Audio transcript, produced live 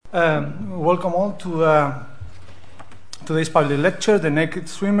Welcome all to today's public lecture, The Naked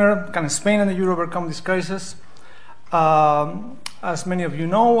Swimmer, Can Spain and the Euro Overcome this Crisis? As many of you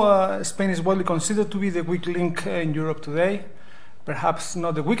know, Spain is widely considered to be the weak link in Europe today. Perhaps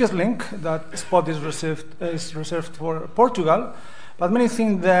not the weakest link, that spot is reserved for Portugal, but many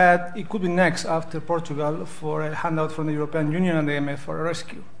think that it could be next after Portugal for a handout from the European Union and the IMF for a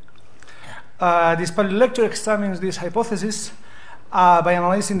rescue. This public lecture examines this hypothesis by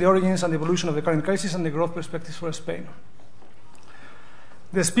analyzing the origins and the evolution of the current crisis and the growth perspectives for Spain.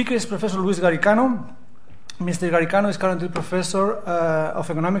 The speaker is Professor Luis Garicano. Mr. Garicano is currently Professor of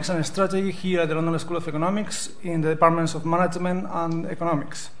Economics and Strategy here at the London School of Economics in the Departments of Management and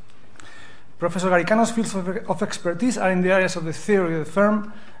Economics. Professor Garicano's fields of expertise are in the areas of the theory of the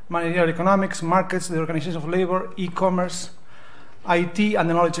firm, managerial economics, markets, the organization of labor, e-commerce, IT, and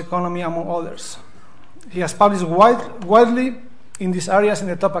the knowledge economy, among others. He has published widely in these areas in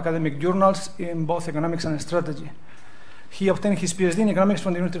the top academic journals in both economics and strategy. He obtained his PhD in economics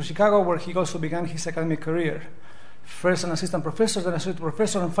from the University of Chicago, where he also began his academic career. First an assistant professor, then associate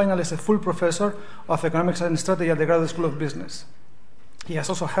professor, and finally as a full professor of economics and strategy at the Graduate School of Business. He has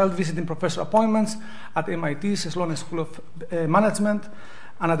also held visiting professor appointments at MIT's Sloan School of Management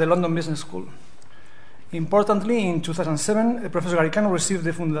and at the London Business School. Importantly, in 2007, Professor Garicano received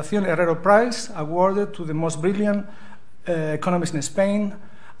the Fundación Herrero Prize, awarded to the most brilliant economist in Spain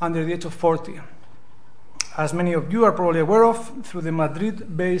under the age of 40. As many of you are probably aware of, through the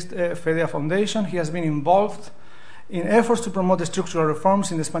Madrid-based FEDEA Foundation, he has been involved in efforts to promote the structural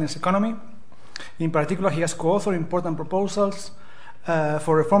reforms in the Spanish economy. In particular, he has co-authored important proposals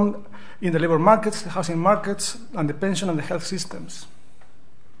for reform in the labor markets, the housing markets, and the pension and the health systems.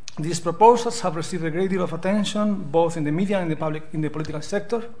 These proposals have received a great deal of attention, both in the media and in the political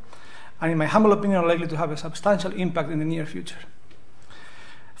sector, and in my humble opinion are likely to have a substantial impact in the near future.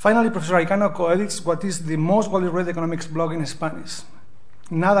 Finally, Professor Garicano co-edits what is the most widely read economics blog in Spanish,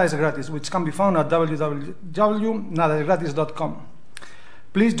 Nada es Gratis, which can be found at www.nadaesgratis.com.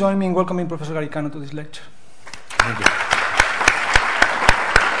 Please join me in welcoming Professor Garicano to this lecture. Thank you.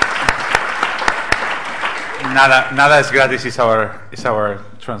 Nada es Gratis is our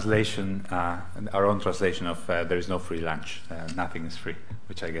translation, our own translation of there is no free lunch, nothing is free,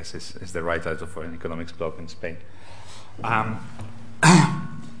 which I guess is the right title for an economics blog in Spain.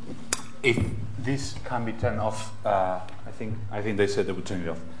 If this can be turned off, I think they said they would turn it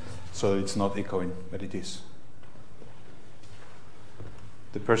off, so it's not echoing, but it is.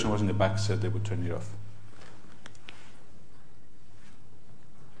 The person who was in the back said they would turn it off.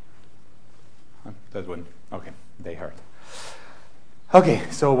 That one. Okay, they heard. Okay,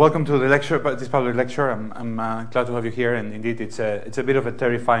 so welcome to the lecture, this public lecture. I'm glad to have you here, and indeed, it's a bit of a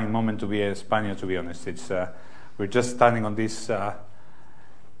terrifying moment to be a Spaniard, to be honest. We're just standing on this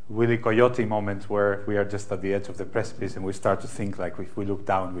Willy Coyote moment where we are just at the edge of the precipice, and we start to think like if we look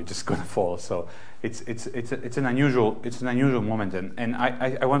down, we're just going to fall. So it's an unusual moment, and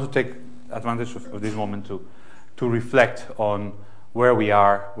I want to take advantage of this moment to reflect on where we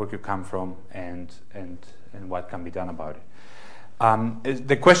are, where we come from, and what can be done about it.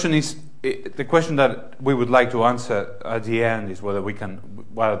 The question that we would like to answer at the end is what are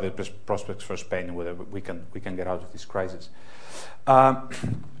the prospects for Spain, and whether we can get out of this crisis.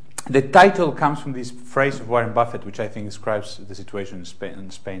 The title comes from this phrase of Warren Buffett, which I think describes the situation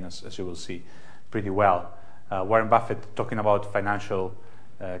in Spain as you will see, pretty well. Warren Buffett, talking about financial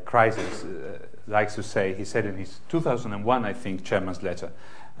crisis, likes to say, he said in his 2001, I think, chairman's letter,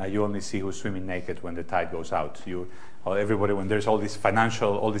 you only see who's swimming naked when the tide goes out. Everybody, when there's all this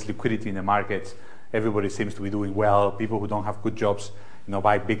liquidity in the markets, everybody seems to be doing well. People who don't have good jobs,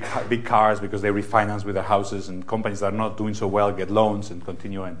 buy big cars because they refinance with their houses, and companies that are not doing so well get loans and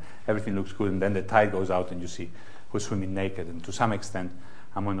continue, and everything looks good. And then the tide goes out, and you see who's swimming naked. And to some extent,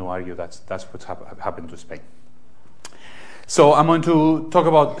 I'm going to argue that's what's happened to Spain. So I'm going to talk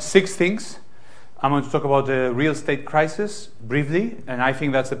about 6 things. I'm going to talk about the real estate crisis briefly, and I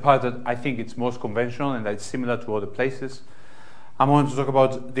think that's the part that I think it's most conventional and that's similar to other places. I'm going to talk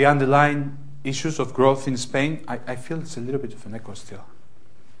about the underlying issues of growth in Spain. I feel it's a little bit of an echo still.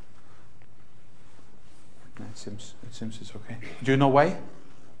 It seems it's okay. Do you know why?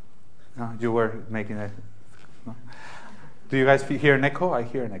 No, you were making a... No? Do you guys hear an echo? I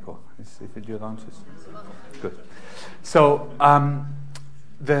hear an echo. If you don't, good. So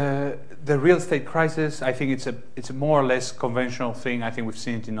the real estate crisis, I think it's a more or less conventional thing. I think we've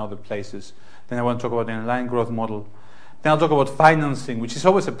seen it in other places. Then I want to talk about the underlying growth model. Then I'll talk about financing, which is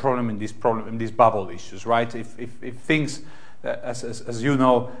always a problem in these bubble issues, right? If things, as you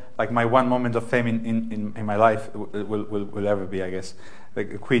know, like my one moment of fame in my life will ever be, I guess, the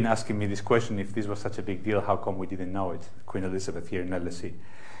Queen asking me this question: if this was such a big deal, how come we didn't know it? Queen Elizabeth here in LSE,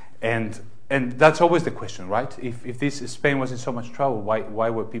 and that's always the question, right? If this Spain was in so much trouble, why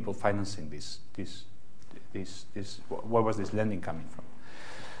were people financing this? Where was this lending coming from?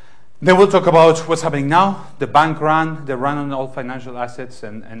 Then we'll talk about what's happening now, the bank run, the run on all financial assets,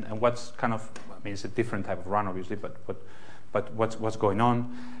 and what's kind of, I mean, it's a different type of run, obviously, but what's going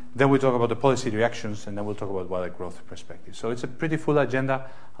on. Then we'll talk about the policy reactions, and then we'll talk about wider growth perspective. So it's a pretty full agenda.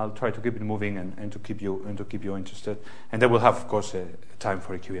 I'll try to keep it moving and to keep you interested. And then we'll have, of course, time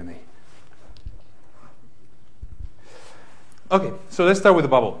for a Q&A. Okay, so let's start with the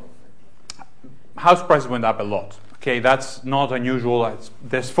bubble. House prices went up a lot. Okay, that's not unusual.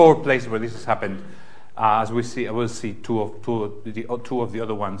 There's 4 places where this has happened. As we see, I will see two of the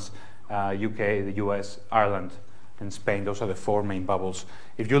other ones: UK, the US, Ireland, and Spain. Those are the 4 main bubbles.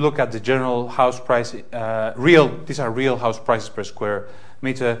 If you look at the general house price, these are real house prices per square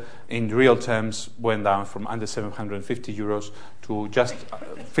meter. In real terms, went down from under 750 euros to just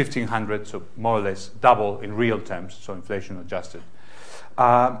 1,500, so more or less double in real terms, so inflation adjusted.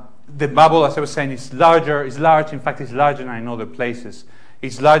 The bubble, as I was saying, is large. In fact, it's larger than in other places.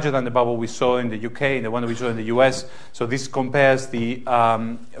 It's larger than the bubble we saw in the UK and the one that we saw in the US. So this compares the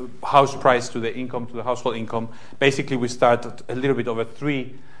house price to the income, to the household income. Basically, we start at a little bit over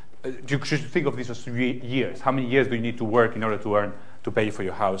 3. You should think of this as 3 years. How many years do you need to work in order to pay for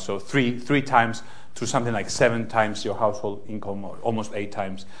your house? So three times to something like 7 times your household income, or almost 8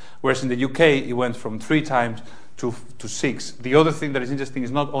 times. Whereas in the UK, it went from 3 times to 6. The other thing that is interesting is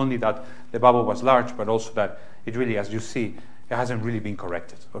not only that the bubble was large, but also that it really, as you see, it hasn't really been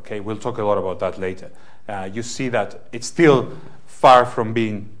corrected. Okay, we'll talk a lot about that later. You see that it's still far from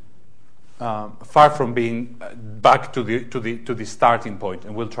being back to the starting point,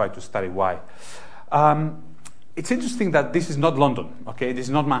 and we'll try to study why. It's interesting that this is not London. Okay, this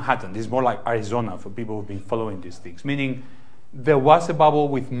is not Manhattan. This is more like Arizona for people who've been following these things. Meaning, there was a bubble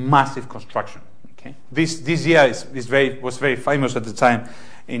with massive construction. Okay. This year was very famous at the time.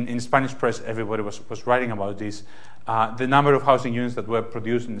 In Spanish press, everybody was writing about this. The number of housing units that were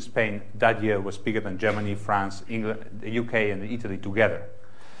produced in Spain that year was bigger than Germany, France, England, the UK, and Italy together.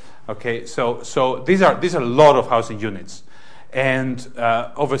 Okay, so these are a lot of housing units, and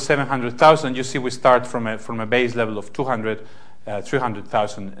over 700,000. You see, we start from a base level of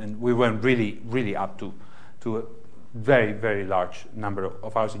 300,000, and we went really up to a very, very large number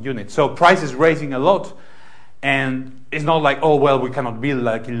of housing units. So prices rising a lot, and it's not like, oh, well, we cannot build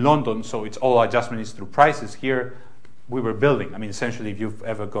like in London, so it's all adjustment is through prices. Here, we were building. I mean, essentially, if you've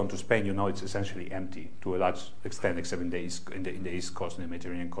ever gone to Spain, you know it's essentially empty to a large extent, except in the East Coast, in the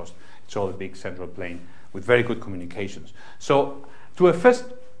Mediterranean coast. It's all a big central plain with very good communications. So to a first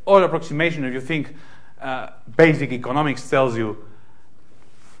order approximation, if you think basic economics tells you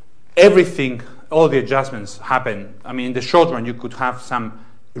everything, all the adjustments happen. I mean, in the short run, you could have some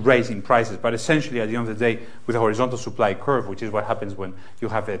raise in prices, but essentially, at the end of the day, with a horizontal supply curve, which is what happens when you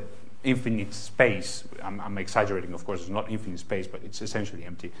have an infinite space. I'm exaggerating, of course. It's not infinite space, but it's essentially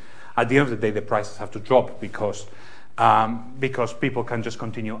empty. At the end of the day, the prices have to drop because people can just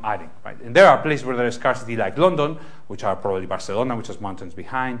continue adding, right? And there are places where there is scarcity, like London, which are probably Barcelona, which has mountains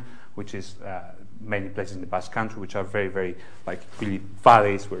behind, which is many places in the Basque Country, which are very, very, like, really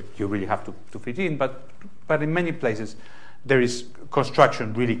valleys where you really have to fit in. But in many places, there is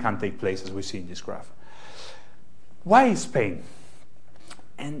construction really can take place, as we see in this graph. Why Spain?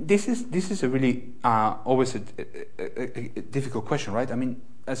 And this is a really always a difficult question, right? I mean,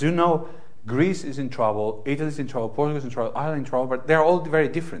 as you know, Greece is in trouble, Italy is in trouble, Portugal is in trouble, Ireland is in trouble, but they're all very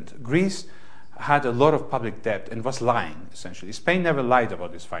different. Greece had a lot of public debt and was lying, essentially. Spain never lied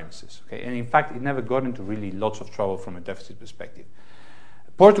about its finances, okay? And in fact, it never got into really lots of trouble from a deficit perspective.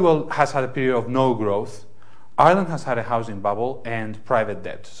 Portugal has had a period of no growth. Ireland has had a housing bubble and private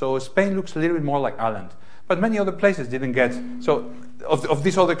debt. So Spain looks a little bit more like Ireland. But many other places didn't get... So of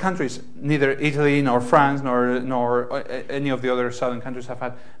these other countries, neither Italy nor France nor any of the other southern countries have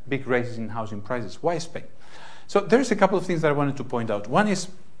had big raises in housing prices. Why Spain? So there's a couple of things that I wanted to point out. One is,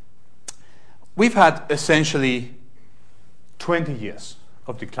 we've had essentially 20 years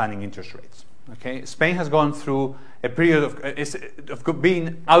of declining interest rates. Okay, Spain has gone through a period of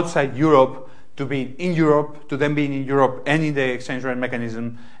being outside Europe to being in Europe, to then being in Europe and in the exchange rate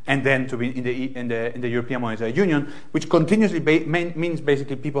mechanism, and then to be in the European Monetary Union, which continuously means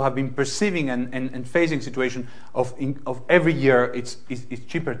basically people have been perceiving and facing a situation of every year it's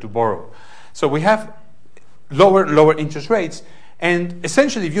cheaper to borrow. So we have lower interest rates, and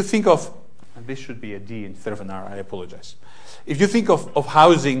essentially, if you think of, and this should be a D instead of an R, I apologize. If you think of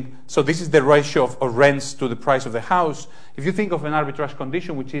housing, so this is the ratio of rents to the price of the house. If you think of an arbitrage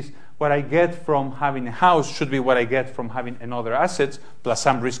condition, which is what I get from having a house should be what I get from having another asset, plus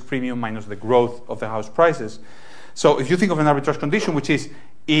some risk premium minus the growth of the house prices. So if you think of an arbitrage condition, which is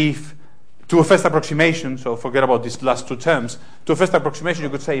if, to a first approximation, so forget about these last two terms, to a first approximation, you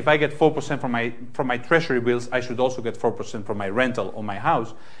could say if I get 4% from my treasury bills, I should also get 4% from my rental on my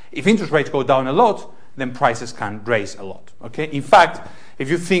house. If interest rates go down a lot, then prices can raise a lot. Okay. In fact, if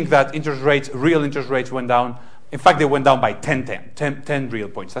you think that real interest rates went down, in fact, they went down by 10 real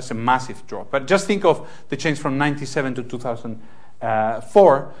points. That's a massive drop. But just think of the change from 1997 to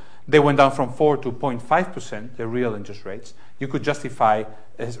 2004. They went down from 4 to 0.5%, the real interest rates. You could justify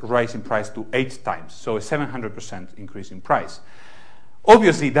a rise in price to 8 times, so a 700% increase in price.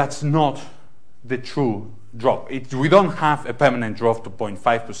 Obviously, that's not the true drop. We don't have a permanent drop to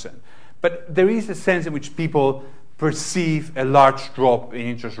 0.5%. But there is a sense in which people perceive a large drop in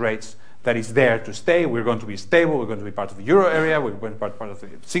interest rates that is there to stay. We're going to be stable. We're going to be part of the euro area. We're going to be part of the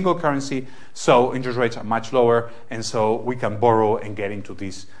single currency. So interest rates are much lower, and so we can borrow and get into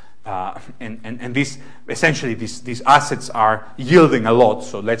this. And this essentially these assets are yielding a lot.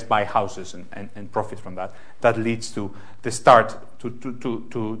 So let's buy houses and profit from that. That leads to the start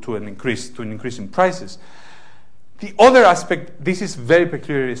to an increase in prices. The other aspect, this is very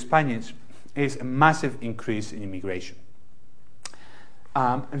peculiar to Spaniards, is a massive increase in immigration.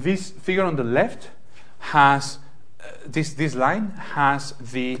 This figure on the left has this line has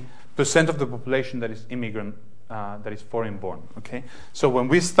the percent of the population that is immigrant, that is foreign-born. Okay, so when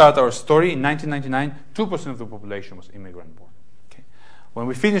we start our story in 1999, 2% of the population was immigrant-born. Okay, when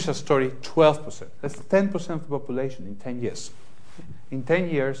we finish our story, 12%. That's 10% of the population in 10 years. In 10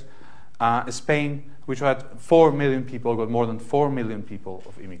 years, Spain, which had 4 million people, got more than 4 million people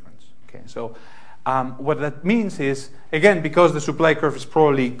of immigrants. Okay, so what that means is, again, because the supply curve is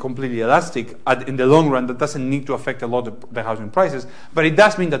probably completely elastic, in the long run, that doesn't need to affect a lot of the housing prices, but it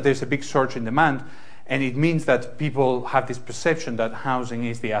does mean that there's a big surge in demand, and it means that people have this perception that housing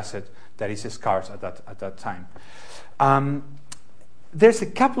is the asset that is scarce at that time. There's a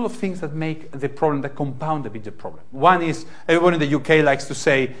couple of things that make the problem, that compound a bit the problem. One is, everyone in the UK likes to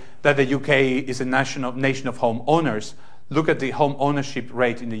say that the UK is a nation of home owners. Look at the home ownership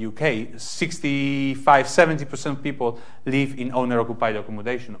rate in the UK. 65-70% of people live in owner-occupied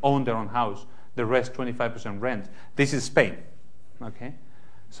accommodation, own their own house. The rest, 25% rent. This is Spain. Okay,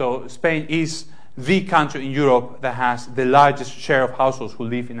 so Spain is the country in Europe that has the largest share of households who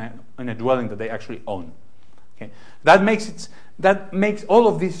live in a dwelling that they actually own. Okay, that makes all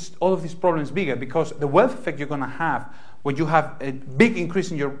of these problems bigger, because the wealth effect you're going to have when you have a big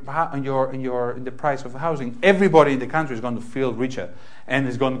increase in the price of housing, everybody in the country is going to feel richer and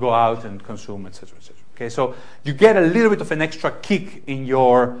is going to go out and consume, etc., etc. Okay, so you get a little bit of an extra kick in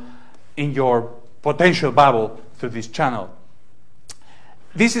your potential bubble through this channel.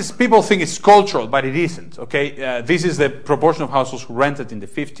 People think it's cultural, but it isn't. Okay, this is the proportion of households who rented in the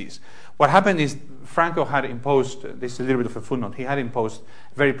 50s. What happened is Franco had imposed, this is a little bit of a footnote, he had imposed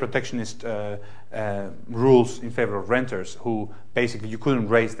very protectionist rules in favor of renters, who basically you couldn't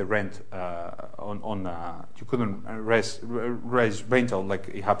raise the rent you couldn't raise rental like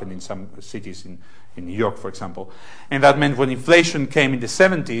it happened in some cities in New York, for example. And that meant when inflation came in the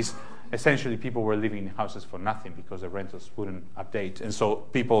 70s, essentially people were living in houses for nothing because the rentals wouldn't update. And so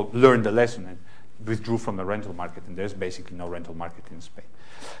people learned the lesson and withdrew from the rental market, and there's basically no rental market in Spain.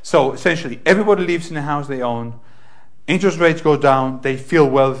 So essentially everybody lives in a house they own. Interest rates go down, they feel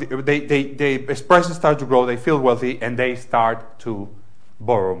wealthy, as prices start to grow, they feel wealthy, and they start to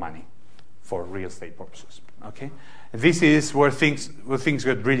borrow money for real estate purposes. Okay, this is where things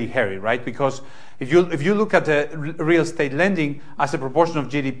get really hairy, right? Because if you look at the real estate lending as a proportion of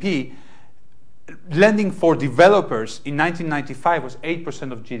GDP, lending for developers in 1995 was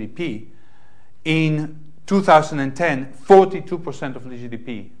 8% of GDP. In 2010, 42% of the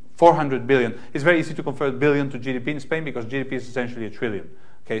GDP, 400 billion. It's very easy to convert billion to GDP in Spain because GDP is essentially a trillion.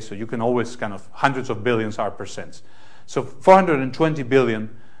 Okay, so you can always hundreds of billions are percents. So 420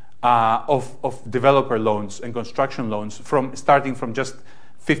 billion of developer loans and construction loans starting from just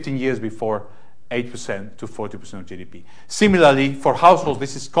 15 years before, 8% to 40% of GDP. Similarly, for households,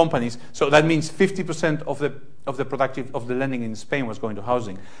 this is companies, so that means 50% of the lending in Spain was going to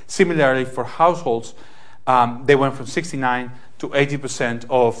housing. Similarly, for households, they went from 69 to 80%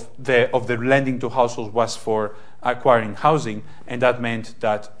 of the lending to households was for acquiring housing, and that meant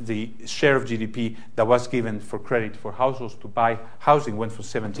that the share of GDP that was given for credit for households to buy housing went from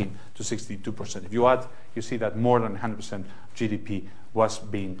 17 to 62%. If you add, you see that more than 100% GDP was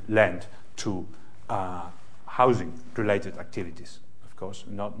being lent to housing-related activities, of course,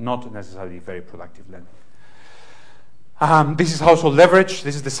 not necessarily very productive lending. This is household leverage.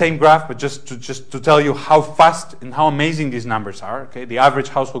 This is the same graph, but just to tell you how fast and how amazing these numbers are. Okay, the average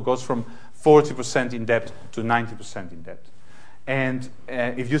household goes from 40% in debt to 90% in debt. And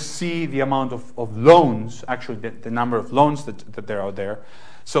if you see the amount of loans, actually the number of loans that there are there.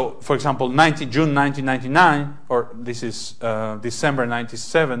 So, for example, June 1999, or this is December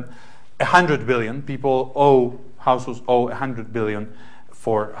 97, 100 billion households owe 100 billion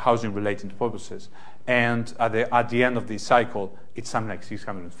for housing-related purposes. And at the end of the cycle, it's something like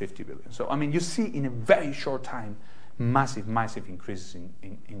 650 billion. So, I mean, you see in a very short time, massive increases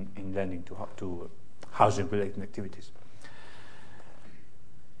in lending to housing-related activities.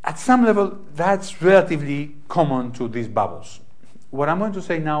 At some level, that's relatively common to these bubbles. What I'm going to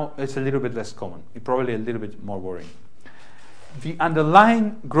say now is a little bit less common, probably a little bit more worrying. The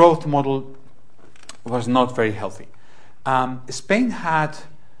underlying growth model was not very healthy. Spain had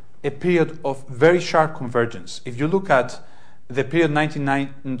a period of very sharp convergence. If you look at the period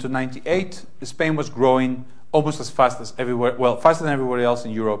 1999 to 98, Spain was growing almost as fast as everywhere, well, faster than everywhere else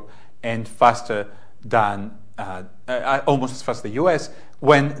in Europe, and faster than almost as fast as the US.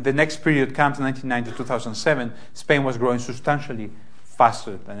 When the next period comes, 1990 to 2007, Spain was growing substantially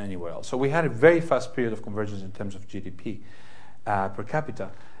faster than anywhere else. So we had a very fast period of convergence in terms of GDP per capita.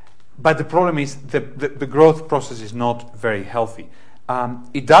 But the problem is the growth process is not very healthy.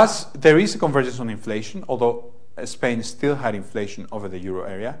 There is a convergence on inflation, although Spain still had inflation over the euro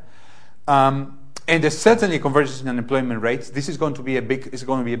area. And there's certainly a convergence in unemployment rates. This is going to be a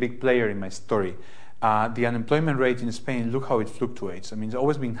big player in my story. The unemployment rate in Spain, look how it fluctuates. I mean, it's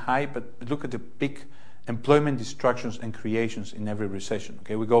always been high, but look at the big employment destructions and creations in every recession.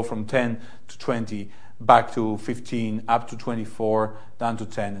 Okay, we go from 10 to 20, back to 15, up to 24, down to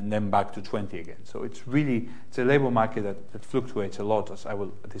 10, and then back to 20 again. So it's a labor market that fluctuates a lot, as I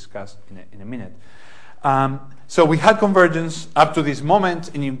will discuss in a minute. So we had convergence up to this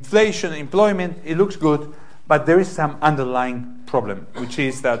moment in inflation, employment. It looks good, but there is some underlying problem, which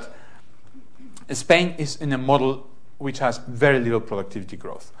is that Spain is in a model which has very little productivity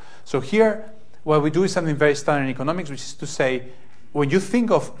growth. So here, what we do is something very standard in economics, which is to say, when you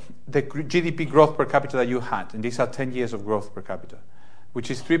think of the GDP growth per capita that you had, and these are 10 years of growth per capita, which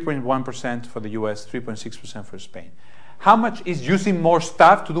is 3.1% for the US, 3.6% for Spain, how much is using more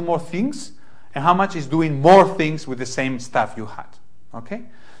staff to do more things, and how much is doing more things with the same staff you had? Okay?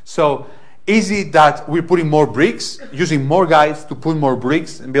 So, is it that we're putting more bricks, using more guys to put more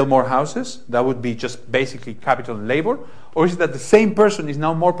bricks and build more houses? That would be just basically capital and labor. Or is it that the same person is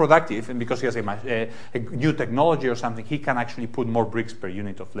now more productive, and because he has a new technology or something, he can actually put more bricks per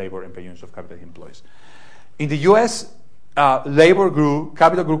unit of labor and per unit of capital he employs? In the US, labor grew,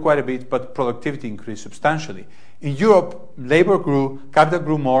 capital grew quite a bit, but productivity increased substantially. In Europe, labor grew, capital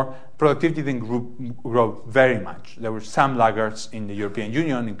grew more, productivity didn't grow very much. There were some laggards in the European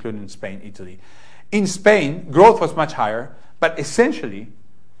Union, including Spain, Italy. In Spain, growth was much higher, but essentially,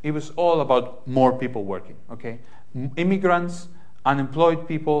 it was all about more people working. Okay, immigrants, unemployed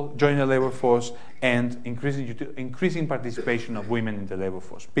people joining the labor force, and increasing participation of women in the labor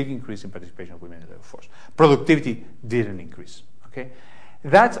force. Big increase in participation of women in the labor force. Productivity didn't increase. Okay,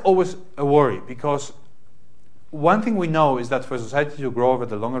 that's always a worry, because one thing we know is that for society to grow over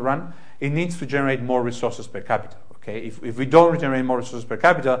the longer run, it needs to generate more resources per capita. Okay, if we don't generate more resources per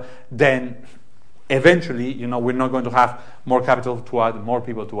capita, then eventually, we're not going to have more capital to add, more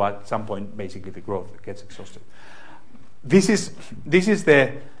people to add. At some point, basically, the growth gets exhausted. This is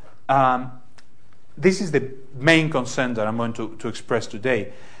the main concern that I'm going to express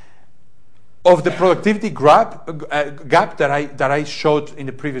today. Of the productivity gap that I showed in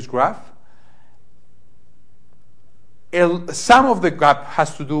the previous graph, some of the gap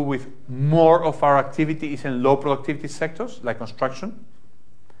has to do with more of our activity is in low productivity sectors, like construction.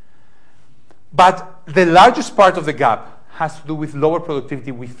 But the largest part of the gap has to do with lower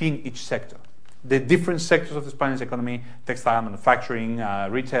productivity within each sector. The different sectors of the Spanish economy, textile, manufacturing,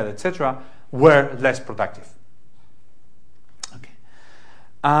 retail, etc., were less productive. Okay.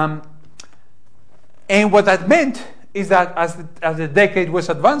 And what that meant is that as the decade was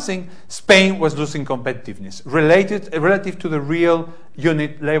advancing, Spain was losing competitiveness. Relative to the real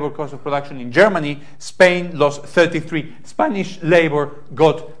unit labor cost of production in Germany, Spain lost 33. Spanish labor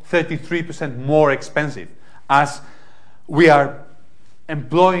got 33% more expensive. As we are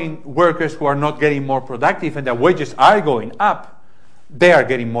employing workers who are not getting more productive and their wages are going up, they are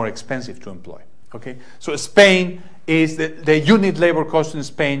getting more expensive to employ. Okay? So Spain is that the unit labor cost in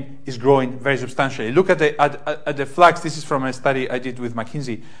Spain is growing very substantially. Look at the flags. This is from a study I did with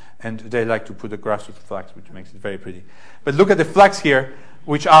McKinsey, and they like to put the graphs with the flags, which makes it very pretty. But look at the flags here,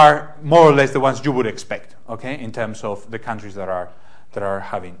 which are more or less the ones you would expect, okay, in terms of the countries that are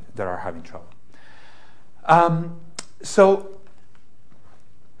having trouble. So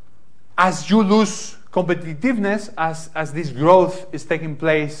as you lose competitiveness, as this growth is taking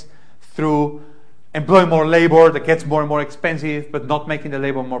place through employing more labor that gets more and more expensive, but not making the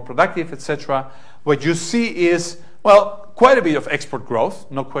labor more productive, etc., what you see is, well, quite a bit of export growth,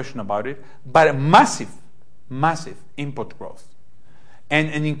 no question about it, but a massive import growth and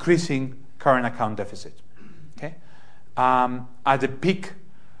an increasing current account deficit. Okay, at the peak,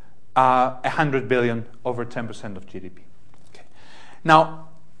 100 billion, over 10% of GDP. Okay, now,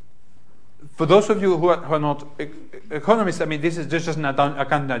 for those of you who are not economists, I mean, this is just an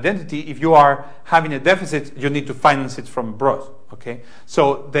accounting identity. If you are having a deficit, you need to finance it from abroad. Okay,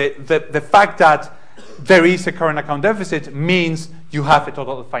 so the fact that there is a current account deficit means you have a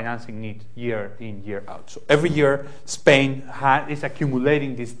total financing need year in, year out. So every year, Spain is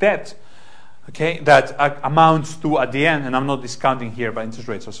accumulating this debt, okay, that amounts to, at the end, and I'm not discounting here, but interest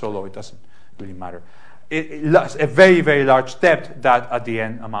rates are so low, it doesn't really matter. A very, very large debt that at the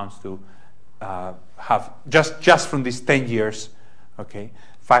end amounts to have just from these 10 years, okay,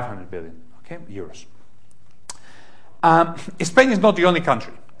 500 billion, okay, euros. Spain is not the only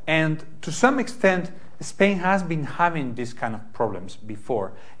country, and to some extent, Spain has been having these kind of problems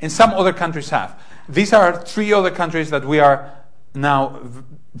before, and some other countries have. These are 3 other countries that we are now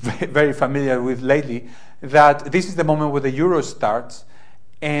very familiar with lately, that this is the moment where the euro starts,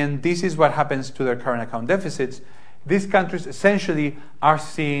 and this is what happens to their current account deficits. These countries essentially are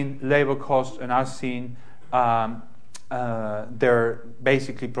seeing labor costs and are seeing their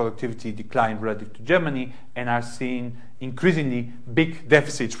basically productivity decline relative to Germany, and are seeing increasingly big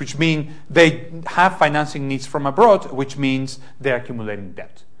deficits, which mean they have financing needs from abroad, which means they're accumulating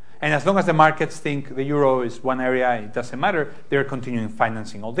debt. And as long as the markets think the euro is one area, it doesn't matter, they're continuing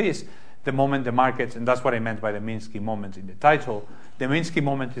financing all this. The moment the markets, and that's what I meant by the Minsky moment in the title, the Minsky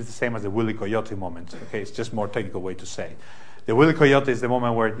moment is the same as the Willy Coyote moment. Okay, it's just more technical way to say. The Willy Coyote is the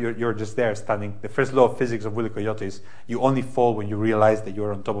moment where you're just there standing. The first law of physics of Willy Coyote is you only fall when you realize that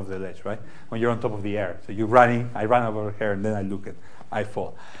you're on top of the ledge, right? When you're on top of the air. So you're running, I run over here, and then I look and I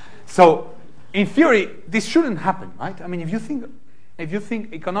fall. So in theory, this shouldn't happen, right? I mean, if you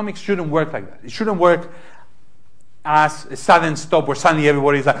think economics shouldn't work like that, it shouldn't work as a sudden stop where suddenly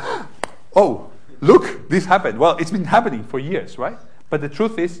everybody's like, oh, look, this happened. Well, it's been happening for years, right? But the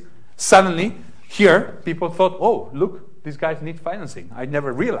truth is, suddenly, here, people thought, oh, look, these guys need financing. I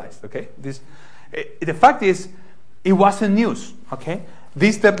never realized, okay? The fact is, it wasn't news, okay?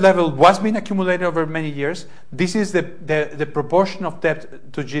 This debt level was being accumulated over many years. This is the proportion of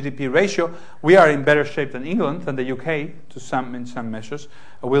debt to GDP ratio. We are in better shape than England, than the UK, in some measures.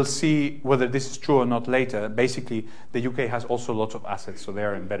 We'll see whether this is true or not later. Basically, the UK has also lots of assets, so they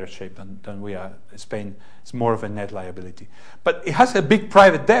are in better shape than we are. Spain is more of a net liability. But it has a big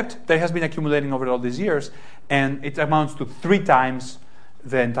private debt that has been accumulating over all these years, and it amounts to 3 times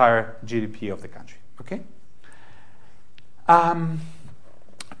the entire GDP of the country, okay?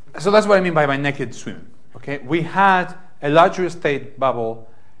 So that's what I mean by my naked swim. Okay, we had a large real estate bubble,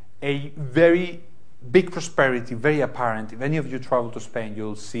 a very big prosperity, very apparent. If any of you travel to Spain,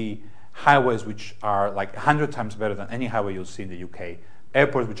 you'll see highways which are like 100 times better than any highway you'll see in the UK.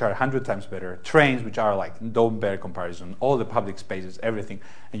 Airports which are 100 times better. Trains which are like don't bear comparison. All the public spaces, everything,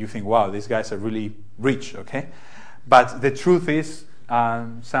 and you think, wow, these guys are really rich. Okay, but the truth is,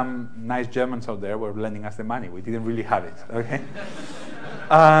 some nice Germans out there were lending us the money. We didn't really have it. Okay.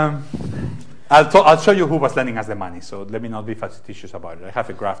 I'll show you who was lending us the money, so let me not be facetious about it. I have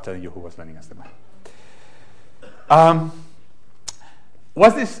a graph telling you who was lending us the money.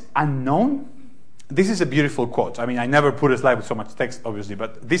 Was this unknown? This is a beautiful quote. I mean, I never put a slide with so much text, obviously,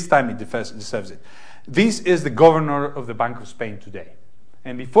 but this time it deserves it. This is the governor of the Bank of Spain today.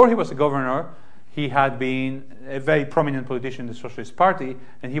 And before he was a governor, he had been a very prominent politician in the Socialist Party,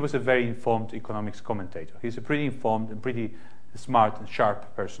 and he was a very informed economics commentator. He's a pretty informed and pretty smart and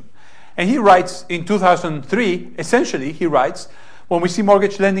sharp person. And he writes in 2003, essentially, he writes, when we see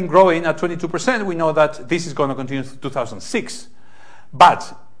mortgage lending growing at 22%, we know that this is going to continue to 2006.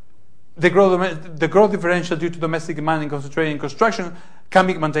 But the growth differential due to domestic demand and concentrated in construction can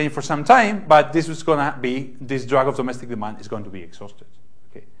be maintained for some time, but this drag of domestic demand is going to be exhausted.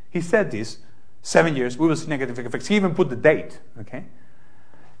 Okay. He said this, 7 years, we will see negative effects. He even put the date, okay?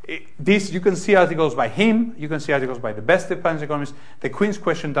 You can see articles by him, you can see articles by the best Spanish economists. The Queen's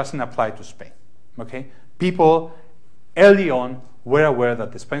question doesn't apply to Spain, okay? People early on were aware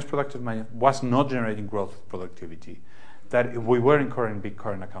that the Spanish productive money was not generating growth productivity, that we were incurring big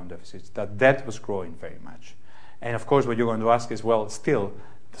current account deficits, that debt was growing very much. And of course, what you're going to ask is, well, still,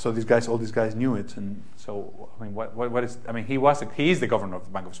 so all these guys knew it, and so I mean, what is? I mean, he is the governor of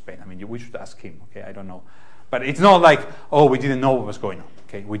the Bank of Spain. I mean, we should ask him. Okay, I don't know, but it's not like, oh, we didn't know what was going on.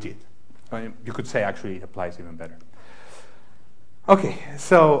 Okay, we did. I mean, you could say actually it applies even better. Okay,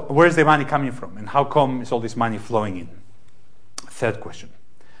 so where's the money coming from, and how come is all this money flowing in? Third question.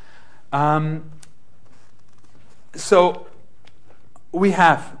 So we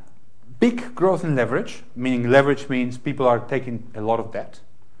have big growth in leverage, meaning leverage means people are taking a lot of debt,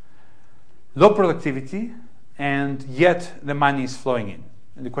 low productivity, and yet the money is flowing in.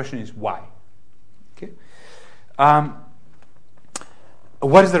 And the question is why? Okay.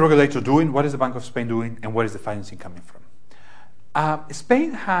 What is the regulator doing? What is the Bank of Spain doing? And where is the financing coming from?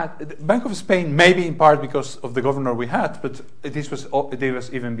 The Bank of Spain, maybe in part because of the governor we had, but this was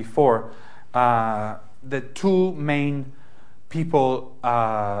even before. The two main people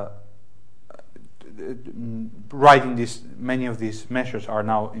writing many of these measures are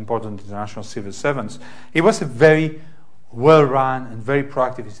now important international civil servants. It was a very well-run and very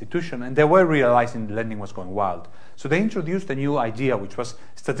proactive institution, and they were realizing the lending was going wild. So they introduced a new idea, which was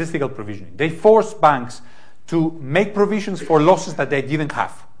statistical provisioning. They forced banks to make provisions for losses that they didn't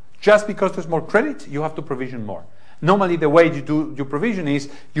have. Just because there's more credit, you have to provision more. Normally, the way you do your provision is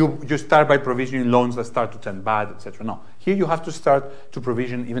you start by provisioning loans that start to turn bad, etc. No, here you have to start to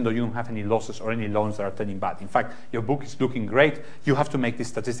provision even though you don't have any losses or any loans that are turning bad. In fact, your book is looking great. You have to make these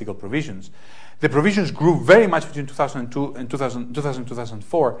statistical provisions. The provisions grew very much between 2002 and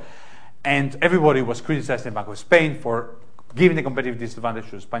 2004, and everybody was criticizing the Bank of Spain for giving a competitive disadvantage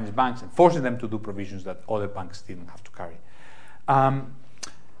to the Spanish banks and forcing them to do provisions that other banks didn't have to carry.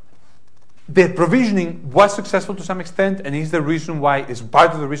 The provisioning was successful to some extent, and is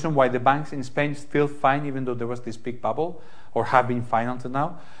part of the reason why the banks in Spain still fine, even though there was this big bubble, or have been fine until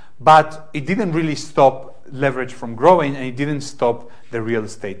now. But it didn't really stop leverage from growing, and it didn't stop the real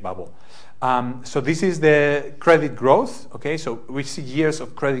estate bubble. So this is the credit growth. Okay, so we see years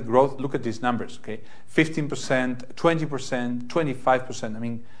of credit growth. Look at these numbers. Okay, 15%, 20%, 25%. I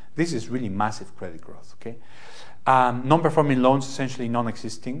mean, this is really massive credit growth. Okay, non-performing loans essentially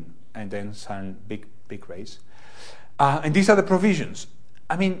non-existing, and then some big raise. And these are the provisions.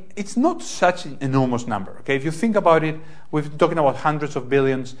 I mean, it's not such an enormous number. Okay, if you think about it, we're talking about hundreds of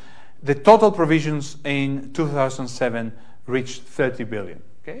billions. The total provisions in 2007 reached 30 billion.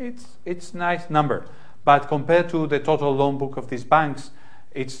 Okay, it's a nice number, but compared to the total loan book of these banks,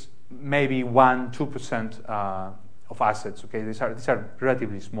 it's maybe 1-2% of assets. Okay, these are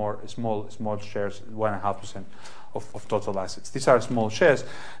relatively small shares, 1.5% of total assets. These are small shares.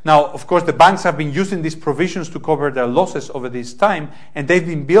 Now, of course, the banks have been using these provisions to cover their losses over this time, and they've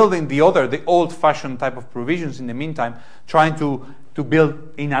been building the old-fashioned type of provisions in the meantime, trying to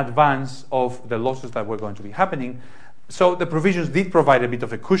build in advance of the losses that were going to be happening. So the provisions did provide a bit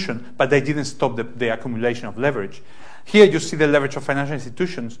of a cushion, but they didn't stop the accumulation of leverage. Here you see the leverage of financial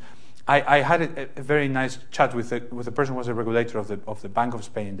institutions. I had a very nice chat with a person who was a regulator of the Bank of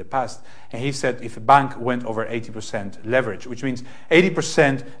Spain in the past, and he said if a bank went over 80% leverage, which means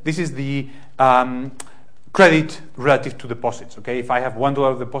 80%, this is the credit relative to deposits. Okay, if I have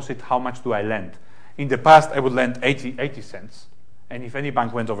 $1 deposit, how much do I lend? In the past, I would lend 80 cents, and if any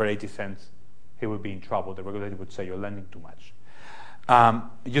bank went over 80 cents, he would be in trouble. The regulator would say you're lending too much.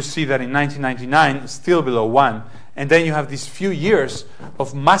 You see that in 1999, still below 1, and then you have these few years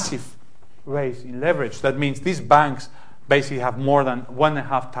of massive raise in leverage. That means these banks basically have more than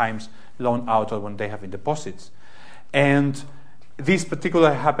 1.5 times loan out when they have in deposits. And this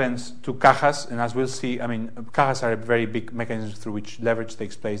particularly happens to cajas, and as we'll see, I mean, cajas are a very big mechanism through which leverage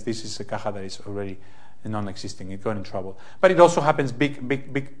takes place. This is a caja that is already non-existing. It got in trouble. But it also happens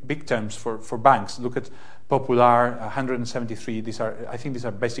big terms for banks. Look at Popular, 173. I think these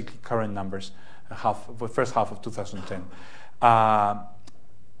are basically current numbers, first half of 2010.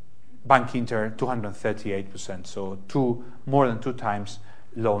 Bank Inter, 238%. So more than 2 times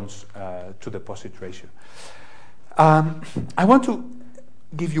loans to deposit ratio. I want to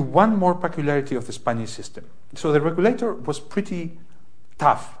give you one more peculiarity of the Spanish system. So the regulator was pretty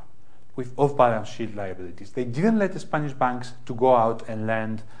tough with off-balance sheet liabilities. They didn't let the Spanish banks to go out and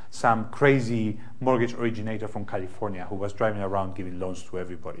lend some crazy mortgage originator from California who was driving around giving loans to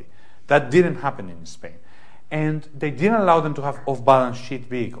everybody. That didn't happen in Spain. And they didn't allow them to have off-balance sheet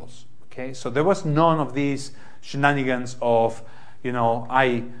vehicles. Okay, so there was none of these shenanigans of,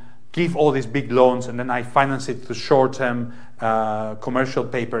 I give all these big loans, and then I finance it through short-term commercial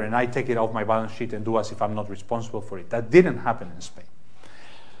paper, and I take it off my balance sheet and do as if I'm not responsible for it. That didn't happen in Spain.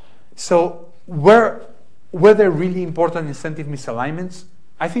 So were there really important incentive misalignments?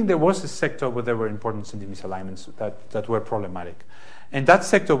 I think there was a sector where there were important incentive misalignments that were problematic. And that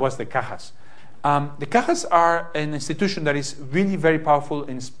sector was the cajas. The cajas are an institution that is really very powerful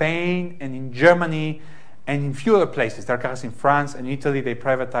in Spain and in Germany and in few other places. There are cajas in France and Italy, they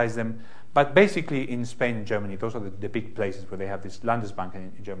privatize them. But basically in Spain and Germany, those are the big places where they have this Landesbank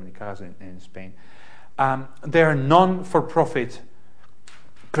in Germany, cajas in Spain. They are non-for-profit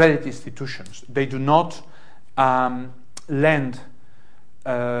credit institutions. They do not lend,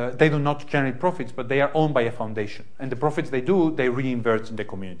 they do not generate profits, but they are owned by a foundation. And the profits they do, they reinvest in the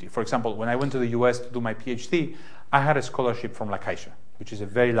community. For example, when I went to the US to do my PhD, I had a scholarship from La Caixa, which is a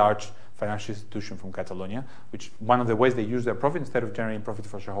very large financial institution from Catalonia, which one of the ways they use their profit, instead of generating profit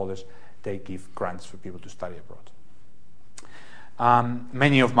for shareholders, they give grants for people to study abroad.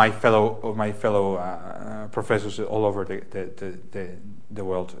 Many of my fellow professors all over the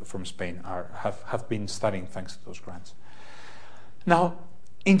world from Spain have been studying thanks to those grants. Now,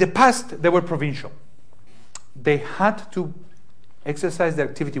 in the past, they were provincial. They had to exercise their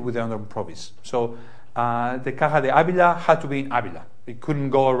activity with their own province. So the Caja de Ávila had to be in Ávila. It couldn't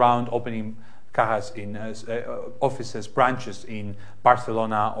go around opening cajas in offices, branches in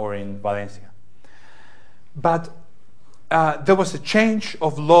Barcelona or in Valencia. But there was a change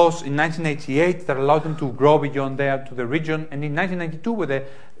of laws in 1988 that allowed them to grow beyond there to the region. And in 1992,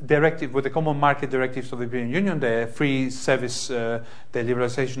 with the Common Market Directives of the European Union, the free service, the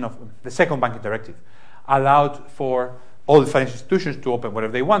liberalization of the Second Banking Directive, allowed for all the financial institutions to open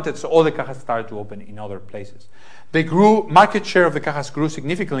whatever they wanted. So all the cajas started to open in other places. They grew, market share of the cajas grew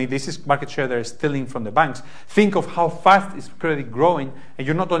significantly. This is market share they're stealing from the banks. Think of how fast is credit growing, and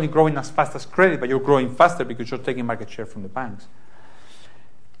you're not only growing as fast as credit, but you're growing faster because you're taking market share from the banks.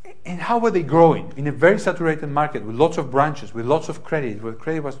 And how were they growing? In a very saturated market with lots of branches, with lots of credit, where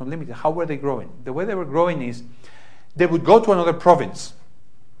credit was not limited, how were they growing? The way they were growing is they would go to another province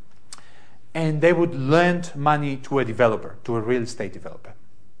and they would lend money to a developer, to a real estate developer.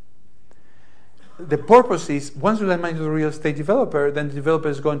 The purpose is, once you lend money to the real estate developer, then the developer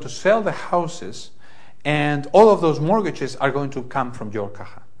is going to sell the houses, and all of those mortgages are going to come from your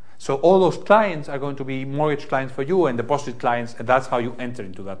caja. So all those clients are going to be mortgage clients for you and deposit clients, and that's how you enter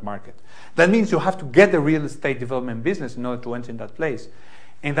into that market. That means you have to get the real estate development business in order to enter in that place.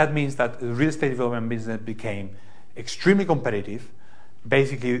 And that means that the real estate development business became extremely competitive.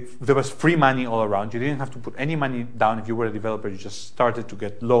 Basically, there was free money all around. You didn't have to put any money down if you were a developer. You just started to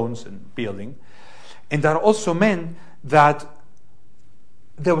get loans and building. And that also meant that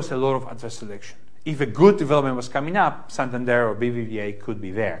there was a lot of adverse selection. If a good development was coming up, Santander or BBVA could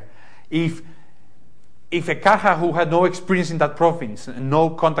be there. If a caja who had no experience in that province and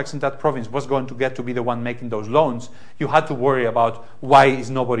no contacts in that province was going to get to be the one making those loans, you had to worry about why is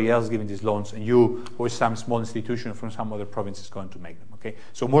nobody else giving these loans and you or some small institution from some other province is going to make them. Okay,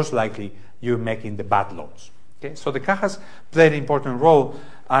 so most likely you're making the bad loans. Okay, so the cajas played an important role.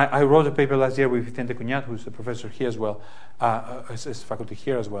 I wrote a paper last year with Vicente Cuñat, who's a professor here as well, as faculty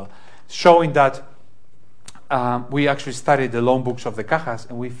here as well, showing that we actually studied the loan books of the cajas,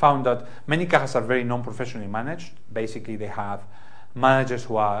 and we found that many cajas are very non-professionally managed. Basically, they have managers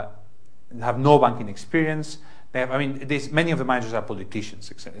who have no banking experience. They have, many of the managers are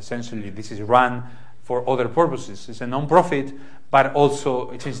politicians. Essentially, this is run for other purposes. It's a non-profit, but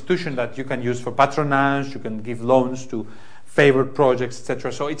also it's an institution that you can use for patronage. You can give loans to favored projects,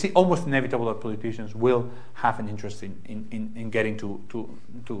 etc. So it's almost inevitable that politicians will have an interest in getting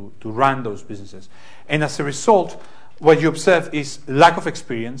to run those businesses. And as a result, what you observe is lack of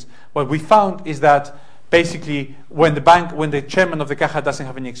experience. What we found is that basically when the chairman of the Caja doesn't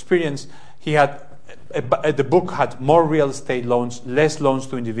have any experience, he had the book had more real estate loans, less loans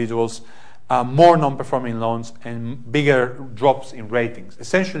to individuals, more non-performing loans, and bigger drops in ratings.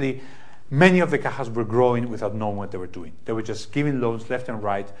 Essentially, many of the cajas were growing without knowing what they were doing. They were just giving loans left and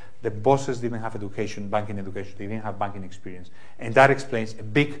right. The bosses didn't have banking education. They didn't have banking experience. And that explains a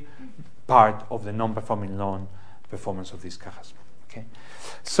big part of the non-performing loan performance of these cajas. Okay?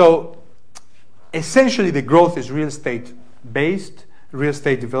 So essentially the growth is real estate based, real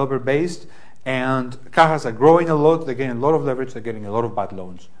estate developer based, and cajas are growing a lot. They're getting a lot of leverage. They're getting a lot of bad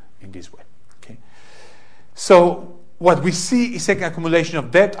loans in this way. Okay? So what we see is an accumulation of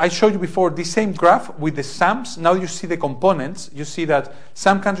debt. I showed you before the same graph with the sums. Now you see the components. You see that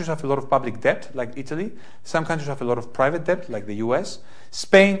some countries have a lot of public debt, like Italy. Some countries have a lot of private debt, like the US.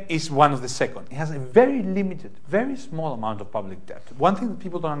 Spain is one of the second. It has a very limited, very small amount of public debt. One thing that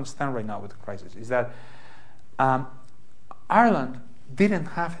people don't understand right now with the crisis is that Ireland didn't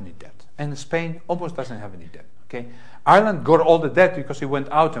have any debt, and Spain almost doesn't have any debt. Okay, Ireland got all the debt because it went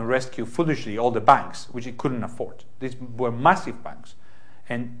out and rescued foolishly all the banks, which it couldn't afford. These were massive banks,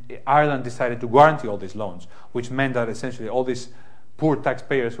 and Ireland decided to guarantee all these loans, which meant that essentially all these poor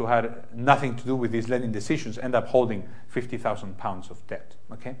taxpayers who had nothing to do with these lending decisions end up holding £50,000 of debt.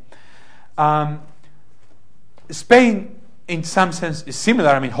 Okay, Spain, in some sense, is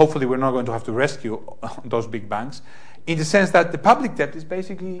similar. I mean, hopefully, we're not going to have to rescue those big banks, in the sense that the public debt is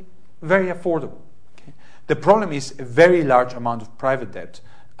basically very affordable. Okay? The problem is a very large amount of private debt.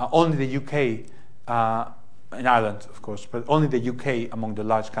 Only the UK, and Ireland, of course, but only the UK among the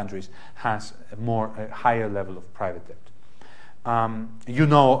large countries has a higher level of private debt. You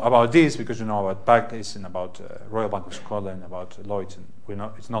know about this because you know about Barclays and about Royal Bank of Scotland, about Lloyds, and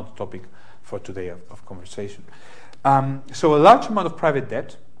it's not the topic for today of conversation. So a large amount of private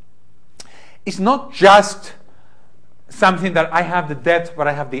debt is not just something that I have the debt, but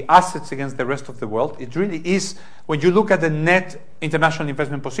I have the assets against the rest of the world. It really is, when you look at the net international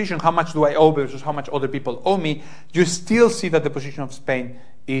investment position, how much do I owe versus how much other people owe me, you still see that the position of Spain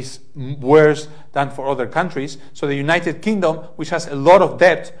is worse than for other countries. So the United Kingdom, which has a lot of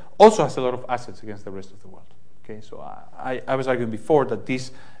debt, also has a lot of assets against the rest of the world. Okay, so I was arguing before that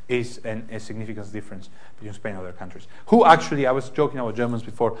this is a significant difference between Spain and other countries. Who actually, I was joking about Germans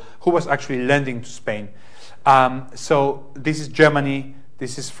before, who was actually lending to Spain? So this is Germany,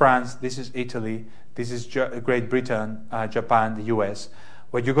 this is France, this is Italy, this is Great Britain, Japan, the US.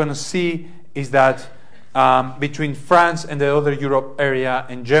 What you're going to see is that between France and the other Europe area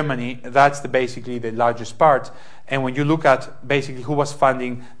and Germany, that's basically the largest part. And when you look at basically who was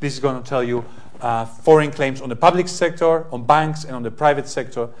funding, this is going to tell you foreign claims on the public sector, on banks, and on the private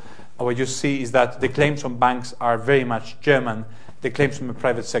sector. What you see is that the claims on banks are very much German. The claims from the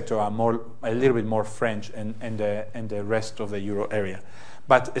private sector are a little bit more French and the rest of the euro area.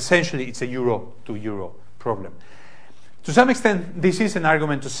 But essentially, it's a euro to euro problem. To some extent, this is an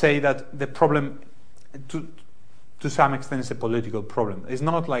argument to say that the problem, to some extent, is a political problem. It's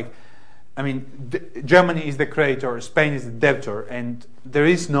not like, I mean, Germany is the creditor, Spain is the debtor, and there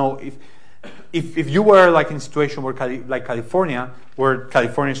is no, if you were like in a situation where, like California, where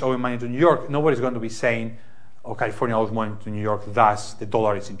California is owing money to New York, nobody's going to be saying, oh, California owes money to New York, thus the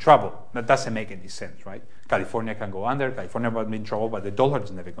dollar is in trouble. That doesn't make any sense, right? California can go under, California will be in trouble, but the dollar is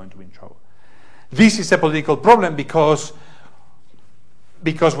never going to be in trouble. This is a political problem because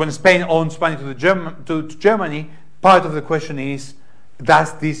when Spain owns money to Germany, part of the question is,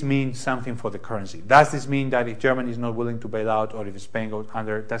 does this mean something for the currency? Does this mean that if Germany is not willing to bail out, or if Spain goes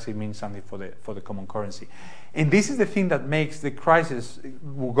under, does it mean something for the common currency? And this is the thing that makes the crisis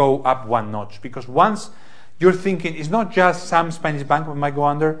go up one notch, because once you're thinking, it's not just some Spanish bank that might go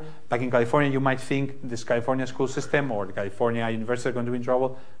under. Like in California, you might think this California school system or the California university are going to be in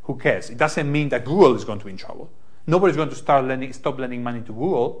trouble. Who cares? It doesn't mean that Google is going to be in trouble. Nobody's going to stop lending money to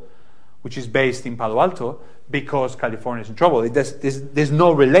Google, which is based in Palo Alto, because California is in trouble. There's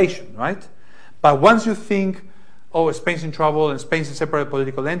no relation, right? But once you think, oh, Spain's in trouble and Spain's a separate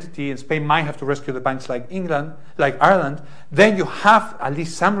political entity and Spain might have to rescue the banks like Ireland, then you have at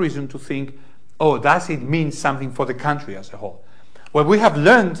least some reason to think, oh, does it mean something for the country as a whole? What we have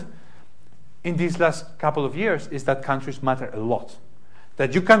learned in these last couple of years is that countries matter a lot.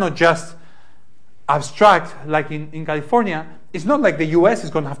 That you cannot just abstract, like in California. It's not like the US is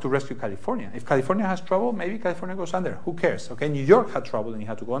going to have to rescue California. If California has trouble, maybe California goes under. Who cares? Okay, New York had trouble and he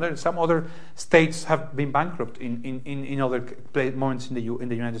had to go under. Some other states have been bankrupt in other moments in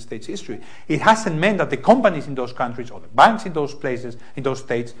the United States history. It hasn't meant that the companies in those countries or the banks in those places, in those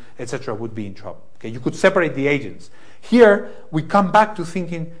states, etc., would be in trouble. Okay, you could separate the agents. Here, we come back to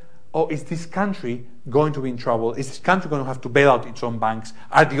thinking, oh, is this country going to be in trouble? Is this country going to have to bail out its own banks?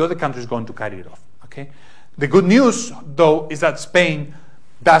 Are the other countries going to carry it off? Okay. The good news, though, is that Spain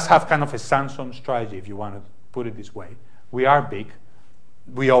does have kind of a Samsung strategy, if you want to put it this way. We are big.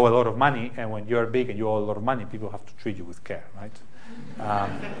 We owe a lot of money, and when you're big and you owe a lot of money, people have to treat you with care, right?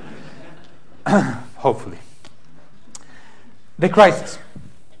 Hopefully. The crisis.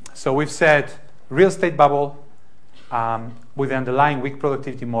 So we've said real estate bubble with the underlying weak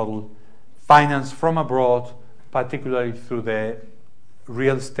productivity model, finance from abroad, particularly through the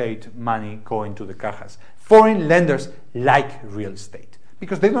real estate money going to the cajas. Foreign lenders like real estate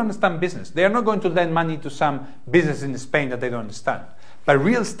because they don't understand business. They are not going to lend money to some business in Spain that they don't understand. But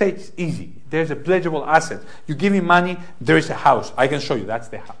real estate is easy. There's a pledgeable asset. You give me money, there is a house. I can show you that's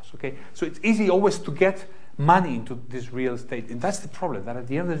the house. Okay, so it's easy always to get money into this real estate. And that's the problem, that at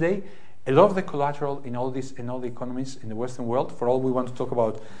the end of the day, a lot of the collateral in all the economies in the Western world, for all we want to talk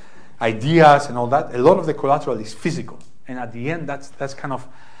about ideas and all that, a lot of the collateral is physical. And at the end, that's kind of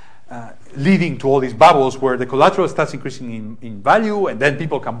leading to all these bubbles where the collateral starts increasing in value, and then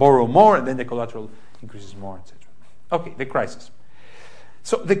people can borrow more, and then the collateral increases more, etc. Okay, the crisis.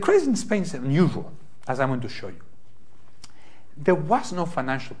 So the crisis in Spain is unusual, as I'm going to show you. There was no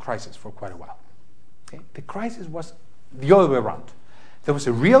financial crisis for quite a while. Okay? The crisis was the other way around. There was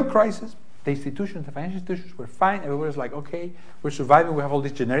a real crisis. The institutions, the financial institutions were fine. Everybody was like, okay, we're surviving. We have all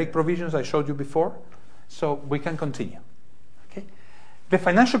these generic provisions I showed you before, so we can continue. Okay? The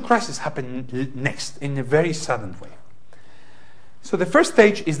financial crisis happened next in a very sudden way. So the first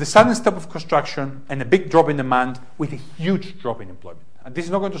stage is the sudden stop of construction and a big drop in demand with a huge drop in employment. And this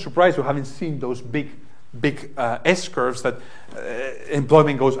is not going to surprise you, having seen those big S curves that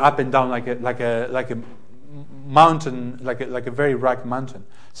employment goes up and down like a mountain, like a very rugged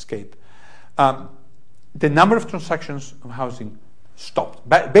mountainscape. The number of transactions of housing stopped.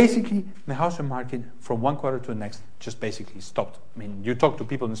 But basically, the housing market from one quarter to the next just basically stopped. I mean, you talk to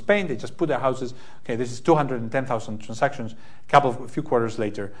people in Spain, they just put their houses, okay, this is 210,000 transactions. A few quarters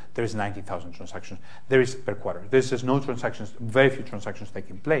later, there is 90,000 transactions. There is per quarter. There's just no transactions, very few transactions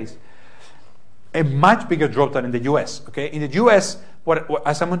taking place. A much bigger drop than in the US. Okay, in the US,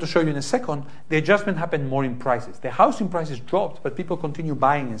 as I'm going to show you in a second, the adjustment happened more in prices. The housing prices dropped, but people continue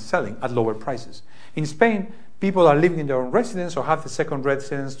buying and selling at lower prices. In Spain, people are living in their own residence or have the second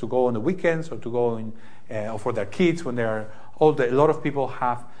residence to go on the weekends or to go in, or for their kids when they are older. A lot of people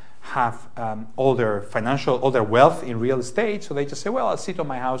have all their wealth in real estate, so they just say, well, I'll sit on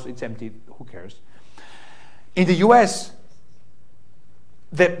my house, it's empty, who cares? In the US,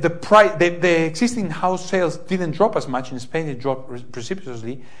 the existing house sales didn't drop as much. In Spain, it dropped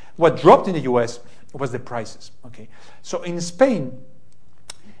precipitously. What dropped in the US was the prices. Okay, so in Spain,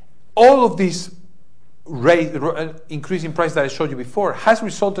 all of these increase in price that I showed you before has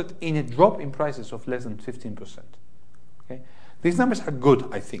resulted in a drop in prices of less than 15%. Okay, these numbers are good,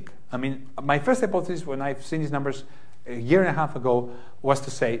 I think. I mean, my first hypothesis when I've seen these numbers a year and a half ago was to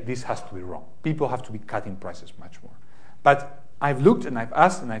say this has to be wrong. People have to be cutting prices much more, but I've looked and I've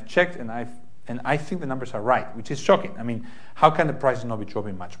asked and I've checked and I think the numbers are right, which is shocking. I mean, how can the prices not be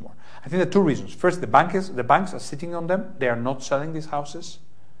dropping much more? I think there are two reasons. First, the banks are sitting on them. They are not selling these houses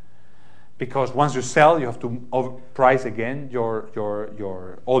because once you sell, you have to overprice again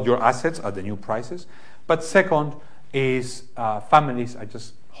all your assets at the new prices. But second is families are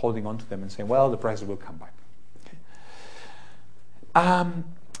just holding on to them and saying, well, the prices will come back. Okay.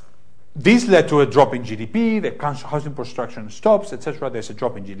 This led to a drop in GDP, the housing construction stops, etc. There's a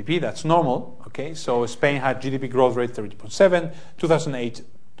drop in GDP, that's normal. Okay, so Spain had GDP growth rate 30.7, 2008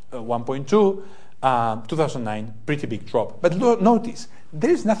 1.2, 2009 pretty big drop. But notice,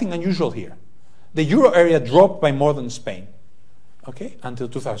 there is nothing unusual here. The euro area dropped by more than Spain, okay, until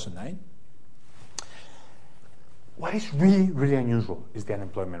 2009. What is really, really unusual is the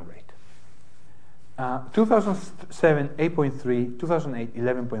unemployment rate. 2007, 8.3, 2008,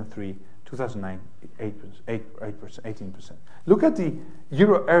 11.3, 2009, 18%. Look at the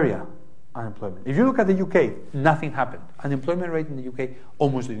euro area unemployment. If you look at the UK, nothing happened. Unemployment rate in the UK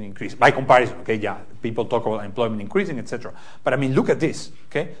almost didn't increase. By comparison, okay, yeah, people talk about unemployment increasing, etc. But I mean, look at this,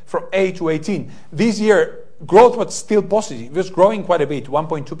 okay? From 8 to 18, this year, growth was still positive. It was growing quite a bit,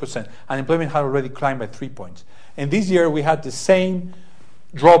 1.2%. Unemployment had already climbed by 3 points. And this year, we had the same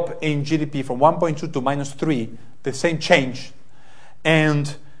drop in GDP from 1.2 to -3, the same change.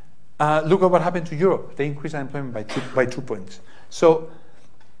 And look at what happened to Europe. They increased unemployment by 2 points. So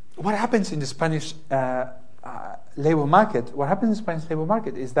what happens in the Spanish labor market? What happens in the Spanish labor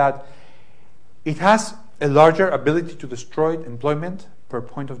market is that it has a larger ability to destroy employment per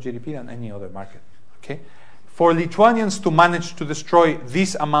point of GDP than any other market. Okay? For Lithuanians to manage to destroy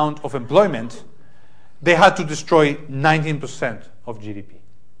this amount of employment, they had to destroy 19% of GDP.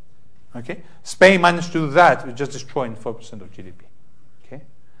 Okay? Spain managed to do that with just destroying 4% of GDP. Okay?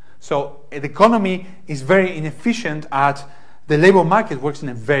 So the economy is very inefficient at the labor market works in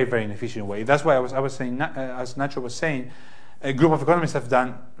a very, very inefficient way. That's why I was saying, as Nacho was saying, a group of economists have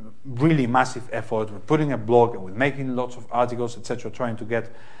done really massive effort with putting a blog and with making lots of articles, etc., trying to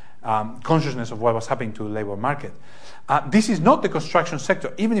get consciousness of what was happening to the labor market. This is not the construction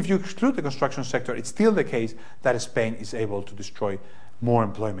sector. Even if you exclude the construction sector, it's still the case that Spain is able to destroy more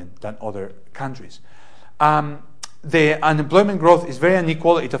employment than other countries. The unemployment growth is very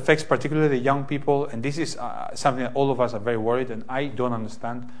unequal. It affects particularly the young people, and this is something that all of us are very worried, and I don't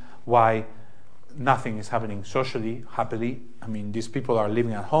understand why nothing is happening socially, happily. I mean, these people are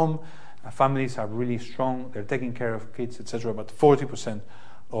living at home. Families are really strong. They're taking care of kids, etc. But 40%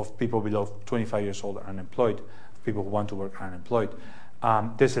 of people below 25 years old are unemployed. People who want to work are unemployed.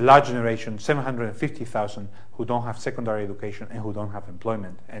 There's a large generation, 750,000, who don't have secondary education and who don't have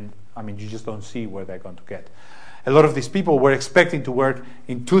employment. And I mean, you just don't see where they're going to get. A lot of these people were expecting to work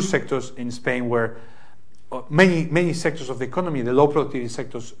in two sectors in Spain where many sectors of the economy, the low productivity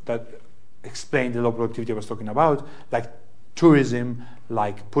sectors that explain the low productivity I was talking about, like tourism,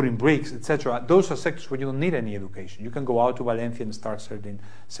 like putting bricks, etc. Those are sectors where you don't need any education. You can go out to Valencia and start serving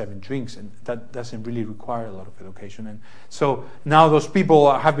drinks, and that doesn't really require a lot of education. And so now those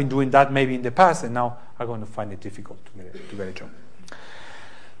people have been doing that maybe in the past, and now are going to find it difficult to get a job.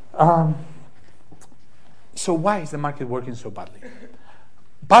 So why is the market working so badly?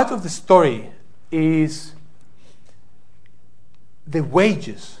 Part of the story is the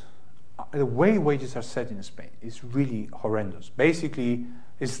wages. The way wages are set in Spain is really horrendous. Basically,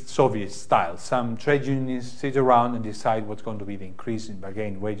 it's Soviet style. Some trade unions sit around and decide what's going to be the increase in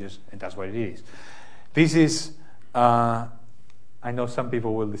bargain wages, and that's what it is. This is, I know some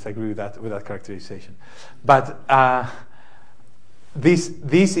people will disagree with that characterization, but this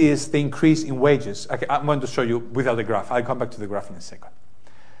is the increase in wages. Okay, I'm going to show you without the graph. I'll come back to the graph in a second.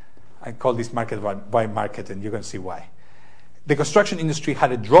 I call this market by market, and you're going to see why. The construction industry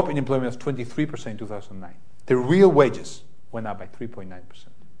had a drop in employment of 23% in 2009. The real wages went up by 3.9%.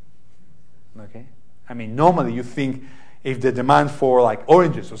 Okay? I mean, normally you think if the demand for like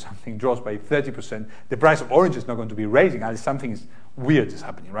oranges or something drops by 30%, the price of oranges is not going to be raising unless something weird is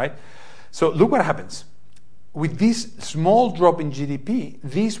happening, right? So look what happens. With this small drop in GDP,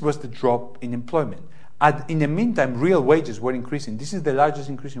 this was the drop in employment. In the meantime, real wages were increasing. This is the largest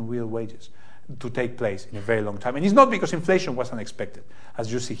increase in real wages to take place in a very long time. And it's not because inflation was unexpected.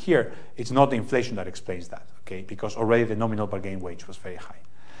 As you see here, it's not the inflation that explains that, okay? Because already the nominal bargain wage was very high.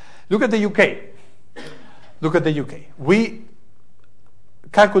 Look at the UK. Look at the UK. We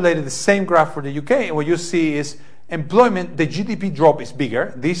calculated the same graph for the UK, and what you see is employment, the GDP drop is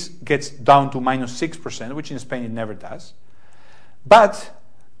bigger. This gets down to minus 6%, which in Spain it never does. But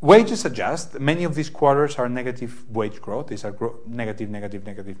wages adjust. Many of these quarters are negative wage growth. These are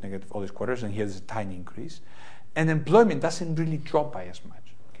negative, all these quarters, and here's a tiny increase. And employment doesn't really drop by as much.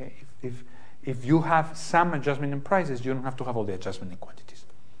 Okay, if you have some adjustment in prices, you don't have to have all the adjustment in quantities.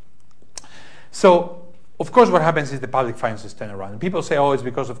 So, of course, what happens is the public finances turn around. And people say, oh, it's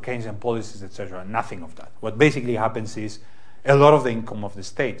because of Keynesian policies, etc. Nothing of that. What basically happens is a lot of the income of the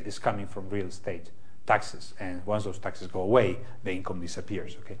state is coming from real estate taxes, and once those taxes go away, the income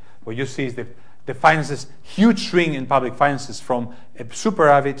disappears. Okay, what you see is the finances, huge swing in public finances from a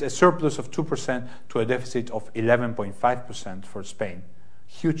superavit, a surplus of 2% to a deficit of 11.5% for Spain.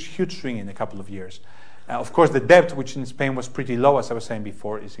 Huge swing in a couple of years. Of course, the debt, which in Spain was pretty low, as I was saying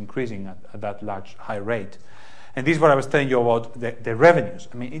before, is increasing at that high rate. And this is what I was telling you about the revenues.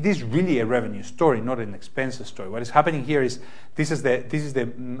 I mean, it is really a revenue story, not an expenses story. What is happening here is this is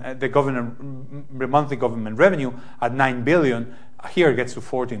the monthly government revenue at 9 billion. Here it gets to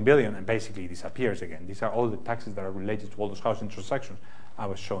 14 billion and basically disappears again. These are all the taxes that are related to all those housing transactions I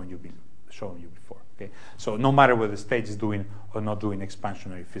was showing you before. Okay, so no matter whether the state is doing or not doing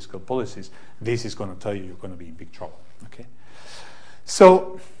expansionary fiscal policies, this is going to tell you you're going to be in big trouble. Okay,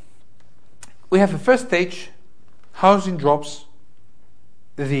 so we have a first stage. Housing drops,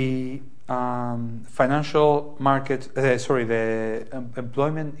 the financial market, the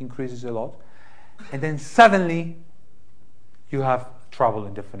employment increases a lot, and then suddenly you have trouble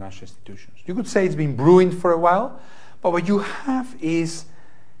in the financial institutions. You could say it's been brewing for a while, but what you have is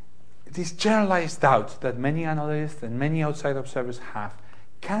this generalized doubt that many analysts and many outside observers have.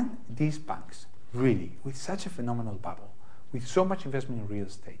 Can these banks really, with such a phenomenal bubble, with so much investment in real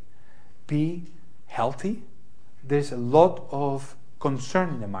estate, be healthy? There's a lot of concern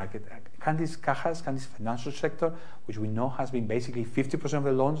in the market. Can these cajas, can this financial sector, which we know has been basically 50% of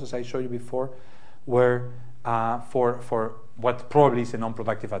the loans, as I showed you before, were for what probably is a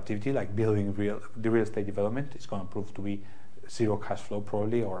non-productive activity, like building the real estate development, it's going to prove to be zero cash flow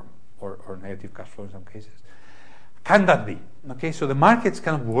probably, or negative cash flow in some cases. Can that be? Okay, so the market's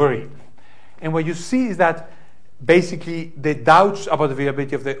kind of worried. And what you see is that basically the doubts about the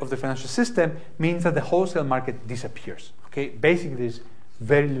viability of the financial system means that the wholesale market disappears. Okay, basically there's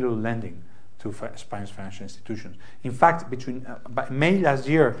very little lending to Spanish financial institutions. In fact, between May last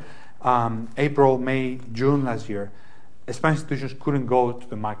year, April, May, June last year, Spanish institutions couldn't go to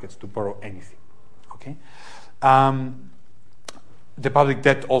the markets to borrow anything. Okay, the public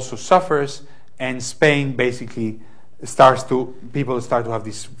debt also suffers, and Spain basically people start to have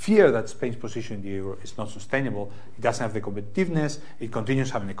this fear that Spain's position in the euro is not sustainable. It doesn't have the competitiveness. It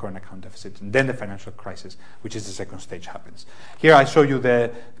continues having a current account deficit, and then the financial crisis, which is the second stage, happens. Here I show you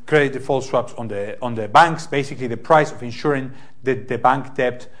the credit default swaps on the banks. Basically, the price of insuring the bank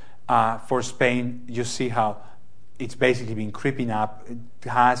debt for Spain. You see how it's basically been creeping up. It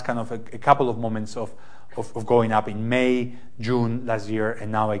has kind of a couple of moments of going up in May, June last year,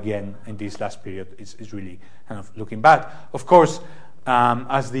 and now again in this last period, it's really kind of looking bad. Of course,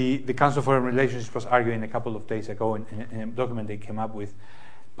 as the Council of Foreign Relations was arguing a couple of days ago in a document they came up with,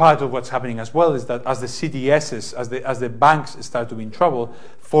 part of what's happening as well is that as the CDSs, as the banks start to be in trouble,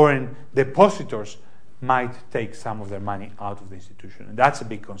 foreign depositors might take some of their money out of the institution, and that's a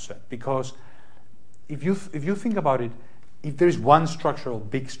big concern, because if you think about it, if there is one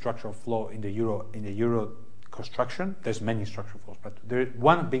big structural flaw in the euro construction, there's many structural flaws, but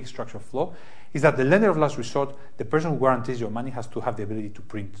one big structural flaw is that the lender of last resort, the person who guarantees your money, has to have the ability to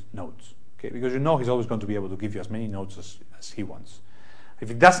print notes, okay? Because he's always going to be able to give you as many notes as he wants. If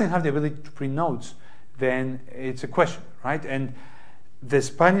he doesn't have the ability to print notes, then it's a question, right? And the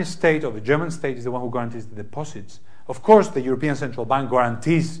Spanish state or the German state is the one who guarantees the deposits. Of course, the European Central Bank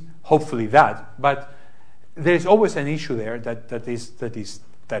guarantees, hopefully, that, but there is always an issue there that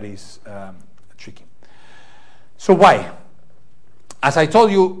is tricky. So why? As I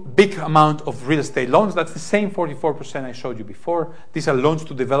told you, big amount of real estate loans. That's the same 44% I showed you before. These are loans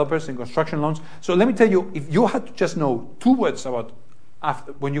to developers and construction loans. So let me tell you, if you had to just know 2 words about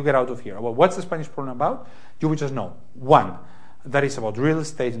when you get out of here, about what's the Spanish problem about, you would just know. 1, that is about real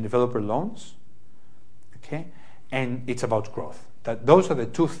estate and developer loans, okay? And it's about growth. Those are the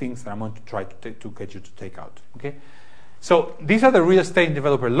 2 things that I'm going to try to get you to take out, okay? So these are the real estate and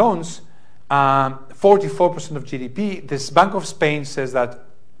developer loans. 44% of GDP. This Bank of Spain says that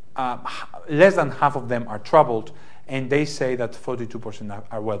less than half of them are troubled, and they say that 42%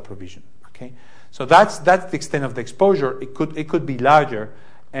 are well provisioned. Okay, so that's the extent of the exposure. It could be larger,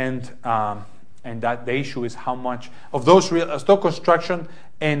 and that the issue is how much of those stock construction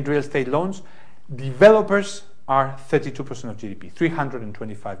and real estate loans, developers are 32% of GDP,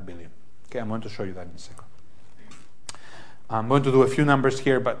 325 billion. Okay, I'm going to show you that in a second. I'm going to do a few numbers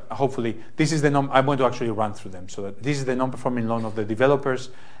here, but hopefully this is the number. I'm going to actually run through them. So that this is the non-performing loan of the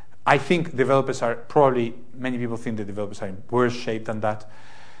developers. I think developers are probably, many people think the developers are in worse shape than that.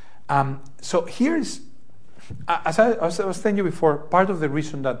 So here's, as I was telling you before, part of the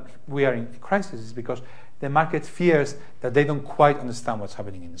reason that we are in crisis is because the market fears that they don't quite understand what's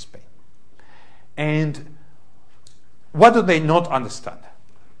happening in Spain. And what do they not understand?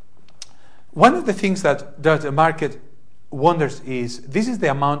 One of the things that the market wonders is, this is the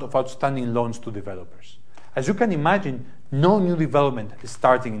amount of outstanding loans to developers. As you can imagine, no new development is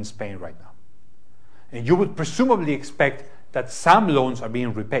starting in Spain right now. And you would presumably expect that some loans are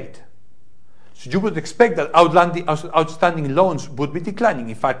being repaid. So you would expect that outstanding loans would be declining.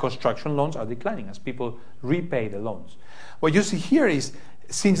 In fact, construction loans are declining as people repay the loans. What you see here is,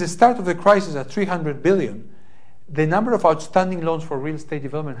 since the start of the crisis at 300 billion, the number of outstanding loans for real estate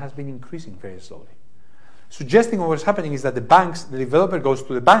development has been increasing very slowly. Suggesting what's happening is that the developer goes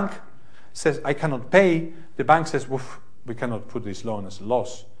to the bank, says, I cannot pay. The bank says, we cannot put this loan as a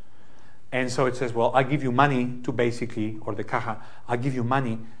loss. And so it says, well, I'll give you money to basically, or the caja, I'll give you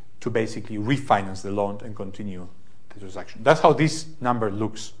money to basically refinance the loan and continue the transaction. That's how this number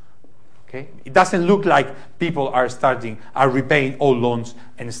looks. Okay? It doesn't look like people are repaying all loans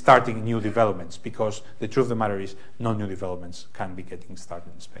and starting new developments, because the truth of the matter is no new developments can be getting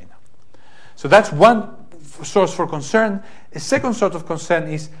started in Spain now. So that's one source for concern. A second sort of concern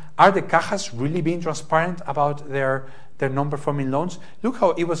is, are the cajas really being transparent about their non-performing loans? Look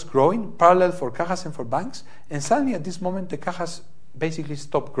how it was growing, parallel for cajas and for banks, and suddenly at this moment the cajas basically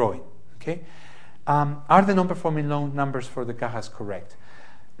stopped growing. Okay, are the non-performing loan numbers for the cajas correct?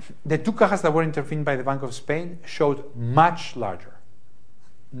 The 2 cajas that were intervened by the Bank of Spain showed much larger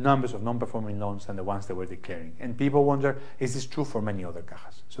numbers of non-performing loans than the ones that were declaring. And people wonder, is this true for many other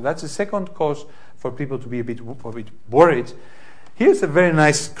cajas? So that's the second cause for people to be a bit worried. Here's a very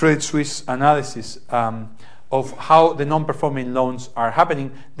nice Credit Suisse analysis of how the non-performing loans are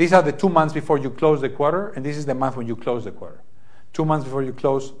happening. These are the 2 months before you close the quarter, and this is the month when you close the quarter. 2 months before you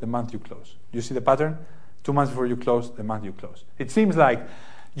close, the month you close. You see the pattern? 2 months before you close, the month you close. It seems like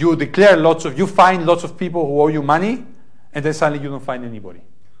you find lots of people who owe you money, and then suddenly you don't find anybody.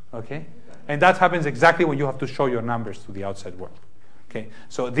 Okay? And that happens exactly when you have to show your numbers to the outside world. Okay?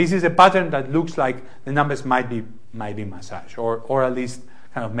 So this is a pattern that looks like the numbers might be massaged, or at least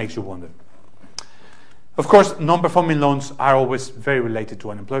kind of makes you wonder. Of course, non-performing loans are always very related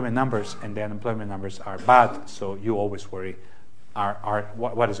to unemployment numbers, and the unemployment numbers are bad, so you always worry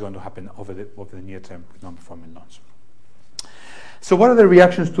what is going to happen over the near term with non-performing loans. So what are the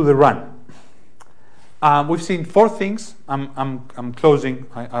reactions to the run? We've seen four things. I'm closing.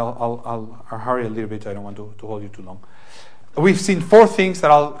 I'll hurry a little bit. I don't want to hold you too long. We've seen four things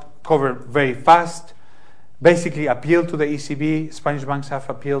that I'll cover very fast. Basically, appeal to the ECB. Spanish banks have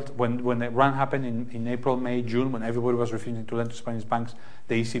appealed when the run happened in April, May, June, when everybody was refusing to lend to Spanish banks.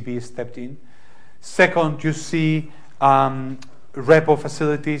 The ECB stepped in. Second, you see repo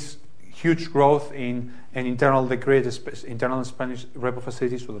facilities, huge growth in internal. They created internal Spanish repo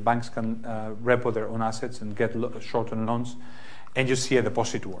facilities so the banks can repo their own assets and get short-term loans. And you see a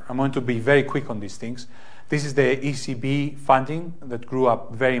deposit war. I'm going to be very quick on these things. This is the ECB funding that grew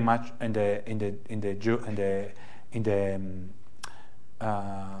up very much during the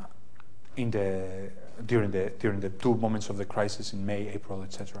two moments of the crisis in May, April,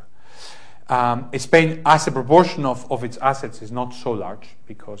 etc. Spain, as a proportion of its assets, is not so large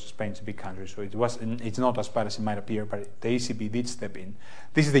because Spain is a big country, so it's not as bad as it might appear. But the ECB did step in.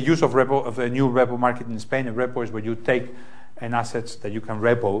 This is the use of the new repo market in Spain. A repo is where you take an asset that you can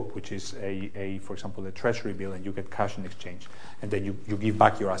repo, which is for example, a treasury bill, and you get cash in exchange, and then you give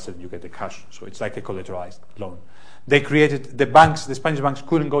back your asset and you get the cash. So it's like a collateralized loan. They created the Spanish banks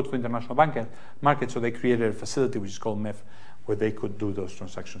couldn't go to the international market, so they created a facility which is called MEF, where they could do those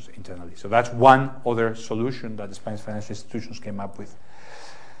transactions internally. So that's one other solution that the Spanish financial institutions came up with.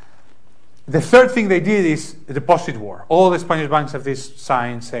 The third thing they did is a deposit war. All the Spanish banks have this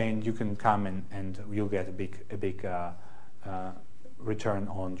sign saying you can come and you'll get a big return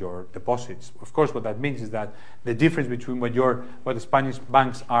on your deposits. Of course, what that means is that the difference between what the Spanish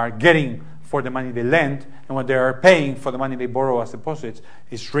banks are getting for the money they lend and what they are paying for the money they borrow as deposits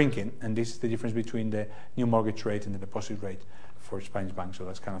is shrinking, and this is the difference between the new mortgage rate and the deposit rate for Spanish banks. So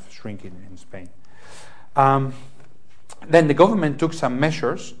that's kind of shrinking in Spain. Then the government took some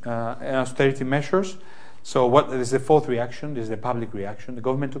measures, austerity measures. So this is the fourth reaction. This is the public reaction. The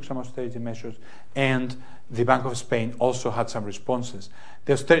government took some austerity measures, and the Bank of Spain also had some responses.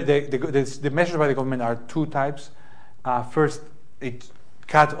 The measures by the government are two types. First, it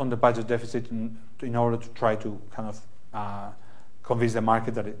cut on the budget deficit in order to try to kind of convince the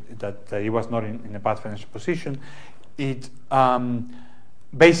market that it was not in a bad financial position. It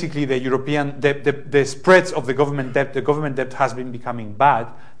basically the spreads of the government debt has been becoming bad,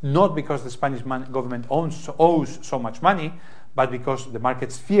 not because the Spanish government owes so much money, but because the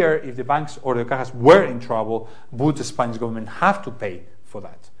markets fear if the banks or the cajas were in trouble, would the Spanish government have to pay for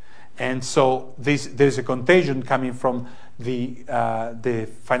that? And so there's a contagion coming from the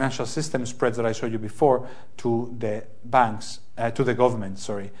financial system spreads that I showed you before to the banks, to the government.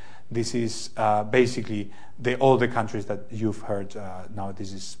 Sorry, this is basically all the countries that you've heard now.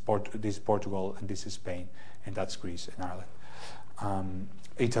 This is Portugal, and this is Spain, and that's Greece and Ireland.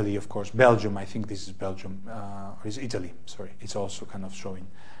 Italy, of course, Belgium. I think this is Belgium, or is Italy? Sorry, it's also kind of showing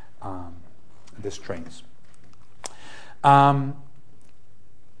the strains.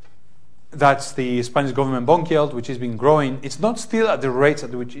 That's the Spanish government bond yield, which has been growing. It's not still at the rates at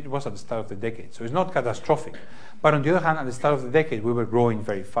which it was at the start of the decade, so it's not catastrophic. But on the other hand, at the start of the decade, we were growing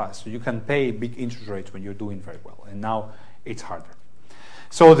very fast. So you can pay big interest rates when you're doing very well, and now it's harder.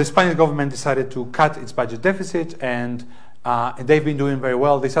 So the Spanish government decided to cut its budget deficit, and they've been doing very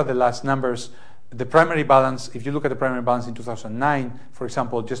well. These are the last numbers. The primary balance, if you look at the primary balance in 2009, for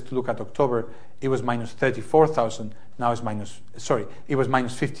example, just to look at October, it was minus 34,000. Now it's it was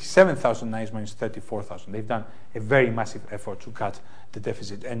minus 57,000. Now it's minus 34,000. They've done a very massive effort to cut the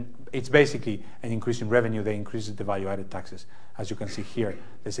deficit, and it's basically an increase in revenue. They increased the value-added taxes. As you can see here,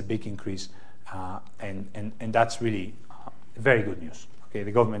 there's a big increase, and that's really very good news. Okay,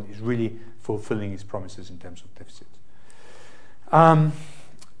 the government is really fulfilling its promises in terms of deficit.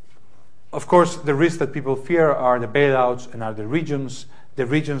 Of course, the risks that people fear are the bailouts and are the regions. The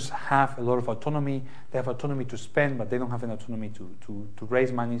regions have a lot of autonomy. They have autonomy to spend, but they don't have an autonomy to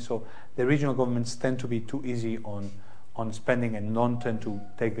raise money. So the regional governments tend to be too easy on spending and don't tend to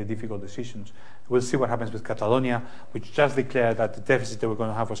take the difficult decisions. We'll see what happens with Catalonia, which just declared that the deficit they were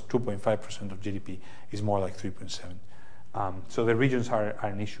going to have was 2.5% of GDP, is more like 3.7. So the regions are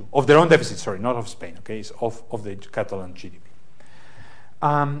an issue. Of their own deficit, sorry, not of Spain, okay? It's of the Catalan GDP.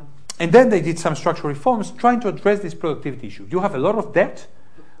 And then they did some structural reforms trying to address this productivity issue. You have a lot of debt.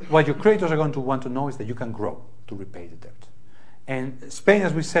 What your creditors are going to want to know is that you can grow to repay the debt. And Spain,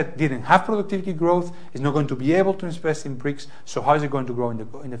 as we said, didn't have productivity growth, is not going to be able to invest in bricks, so how is it going to grow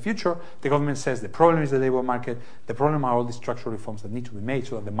in the future? The government says the problem is the labor market, the problem are all these structural reforms that need to be made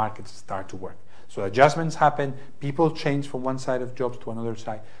so that the markets start to work. So adjustments happen, people change from one side of jobs to another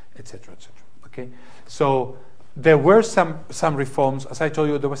side, etc., etc. Okay, so there were some reforms. As I told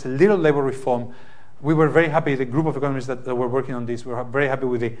you, there was a little labor reform. We were very happy. The group of economists that were working on this were very happy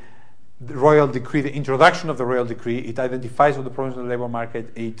with the royal decree, the introduction of the royal decree. It identifies all the problems in the labor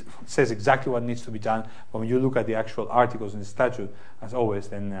market. It says exactly what needs to be done. But when you look at the actual articles in the statute, as always,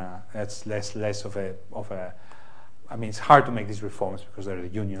 then that's less of a. I mean, it's hard to make these reforms because there are the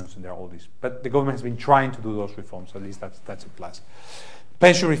unions and there are all these. But the government has been trying to do those reforms. So at least that's a plus.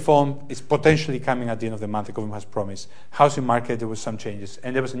 Pension reform is potentially coming at the end of the month. The government has promised. Housing market, there was some changes.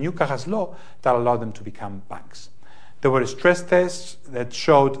 And there was a new Cajas law that allowed them to become banks. There were stress tests that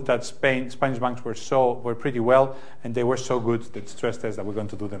showed that Spanish banks were pretty well, and they were so good, the stress tests, that we're going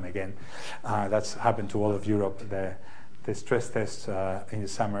to do them again. That's happened to all of Europe. The stress tests in the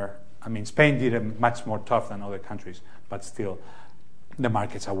summer. I mean, Spain did it much more tough than other countries, but still, the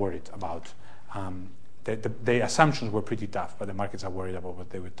markets are worried about. The assumptions were pretty tough, but the markets are worried about whether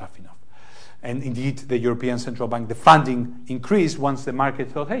they were tough enough. And indeed, the European Central Bank, the funding increased once the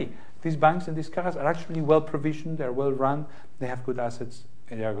market thought, hey, these banks and these cajas are actually well provisioned, they're well run, they have good assets,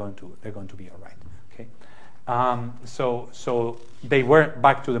 and they're going to be all right. Okay, so they were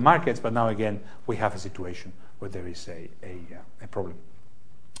back to the markets, but now again we have a situation where there is a problem.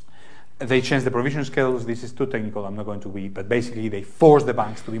 They changed the provision schedules. This is too technical, I'm not going to read, but basically they force the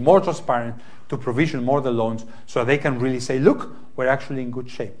banks to be more transparent, to provision more the loans, so they can really say, look, we're actually in good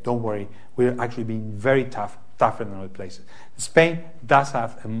shape. Don't worry, we're actually being very tougher than other places. Spain does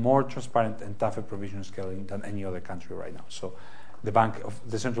have a more transparent and tougher provision scheduling than any other country right now. So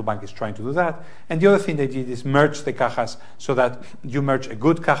the central bank is trying to do that. And the other thing they did is merge the cajas so that you merge a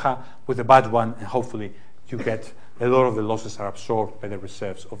good caja with a bad one, and hopefully you get a lot of the losses are absorbed by the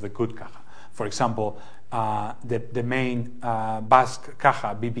reserves of the good caja. For example, the main Basque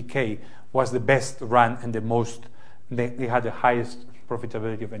caja, BBK, was the best run and the most, they had the highest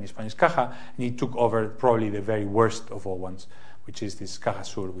profitability of any Spanish caja, and it took over probably the very worst of all ones, which is this Caja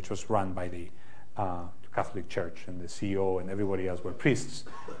Sur, which was run by the Catholic Church, and the CEO and everybody else were priests.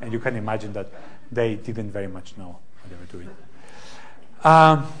 And you can imagine that they didn't very much know what they were doing.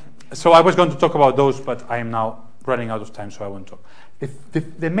 So I was going to talk about those, but I am now running out of time, so I won't talk.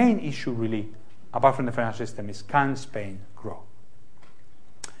 The main issue, really, apart from the financial system, is can Spain grow?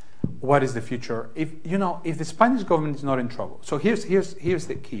 What is the future? If the Spanish government is not in trouble, so here's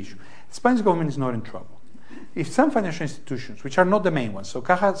the key issue. The Spanish government is not in trouble. If some financial institutions, which are not the main ones, so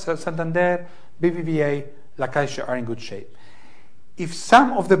Caja Santander, BBVA, La Caixa are in good shape. If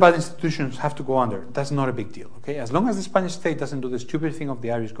some of the bad institutions have to go under, that's not a big deal. Okay, as long as the Spanish state doesn't do the stupid thing of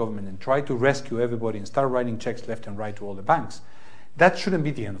the Irish government and try to rescue everybody and start writing checks left and right to all the banks, that shouldn't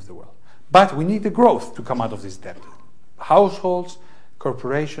be the end of the world. But we need the growth to come out of this debt. Households,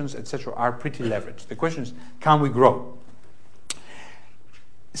 corporations, etc., are pretty leveraged. The question is, can we grow?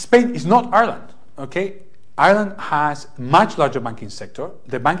 Spain is not Ireland. Okay, Ireland has a much larger banking sector.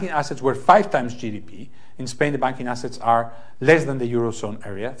 The banking assets were 5 times GDP. In Spain, the banking assets are less than the Eurozone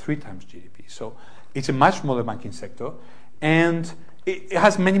area, 3 times GDP. So it's a much smaller banking sector, and it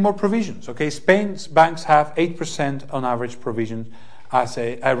has many more provisions. Okay, Spain's banks have 8% on average provisions as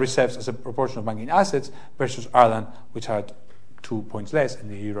reserves as a proportion of banking assets, versus Ireland, which had 2 points less, and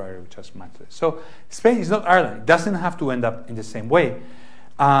the euro area, which has much less. So Spain is not Ireland. It doesn't have to end up in the same way.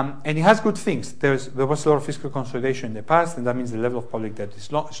 And it has good things. There was a lot of fiscal consolidation in the past, and that means the level of public debt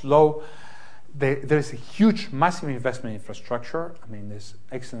is low. There is a huge, massive investment in infrastructure. I mean, there's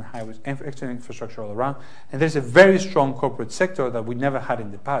excellent highways, excellent infrastructure all around. And there's a very strong corporate sector that we never had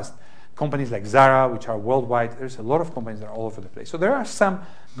in the past. Companies like Zara, which are worldwide, there's a lot of companies that are all over the place. So there are some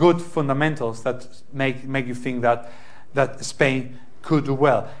good fundamentals that make you think that Spain could do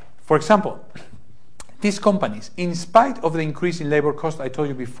well. For example, these companies, in spite of the increase in labor cost, I told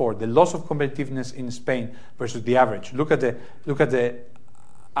you before, the loss of competitiveness in Spain versus the average. Look at the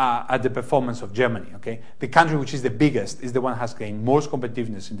performance of Germany. Okay, the country which is the biggest is the one that has gained most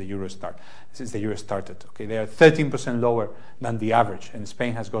competitiveness in the euro since the euro started. Okay, they are 13% lower than the average, and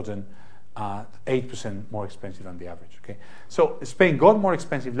Spain has gotten 8% more expensive than the average. Okay, so Spain got more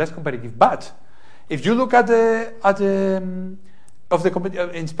expensive, less competitive. But if you look in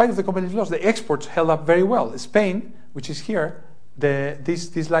spite of the competitive loss, the exports held up very well. Spain, which is here,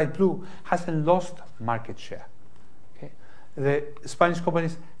 this light blue, hasn't lost market share. Okay, the Spanish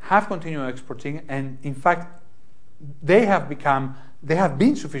companies have continued exporting, and in fact, they have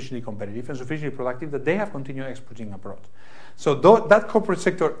been sufficiently competitive and sufficiently productive that they have continued exporting abroad. So that corporate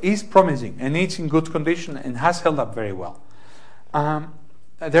sector is promising and it's in good condition and has held up very well.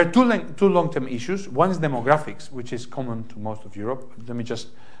 there are two long-term issues. One is demographics, which is common to most of Europe. Let me just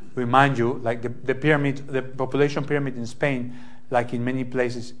remind you, like the pyramid, the population pyramid in Spain, like in many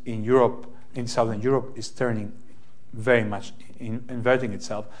places in Europe, in Southern Europe, is turning very much, inverting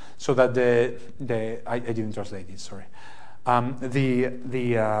itself, so that I didn't translate it, sorry.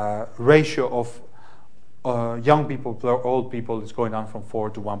 The ratio of young people to old people is going down from 4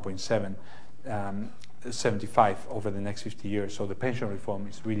 to 1.7. 75 over the next 50 years, so the pension reform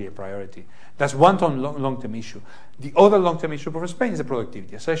is really a priority. That's one long-term issue. The other long-term issue for Spain is the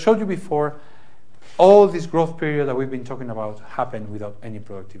productivity. As I showed you before, all this growth period that we've been talking about happened without any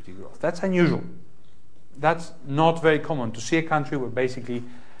productivity growth. That's unusual. That's not very common to see a country where basically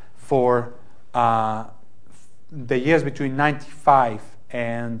for the years between 95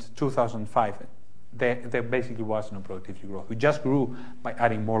 and 2005, there basically was no productivity growth. We just grew by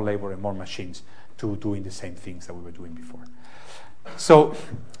adding more labor and more machines to doing the same things that we were doing before. So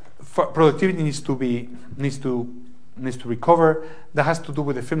productivity needs to recover. That has to do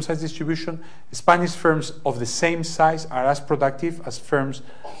with the firm size distribution. Spanish firms of the same size are as productive as firms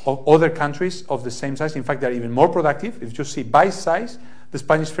of other countries of the same size. In fact, they're even more productive. If you see by size, the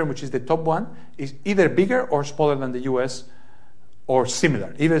Spanish firm, which is the top one, is either bigger or smaller than the US, or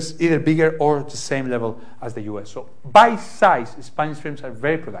similar, either bigger or the same level as the US. So by size, Spanish firms are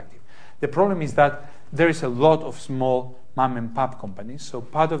very productive. The problem is that there is a lot of small mom and pop companies, so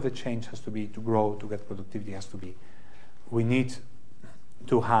part of the change has to be to grow, to get productivity has to be, we need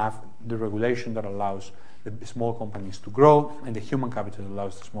to have the regulation that allows the small companies to grow and the human capital that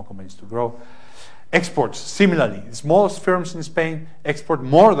allows the small companies to grow. Exports, similarly, the small firms in Spain export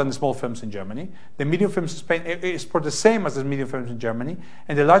more than the small firms in Germany. The medium firms in Spain export the same as the medium firms in Germany,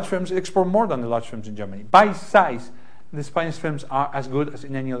 and the large firms export more than the large firms in Germany. By size, the Spanish firms are as good as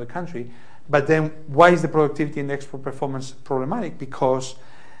in any other country. But then why is the productivity and the export performance problematic? Because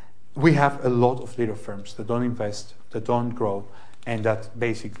we have a lot of little firms that don't invest, that don't grow, and that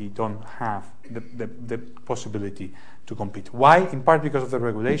basically don't have the possibility to compete. Why? In part because of the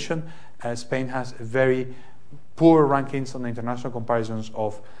regulation. Spain has very poor rankings on the international comparisons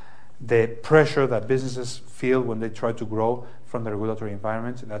of the pressure that businesses feel when they try to grow from the regulatory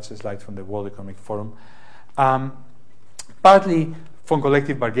environment. That's a slide from the World Economic Forum. Partly from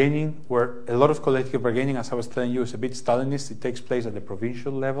collective bargaining, where a lot of collective bargaining, as I was telling you, is a bit Stalinist. It takes place at the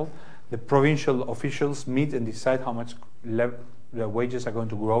provincial level. The provincial officials meet and decide how much the wages are going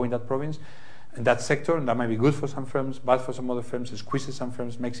to grow in that province and that sector, and that might be good for some firms, bad for some other firms. It squeezes some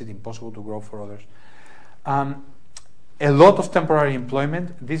firms, makes it impossible to grow for others. A lot of temporary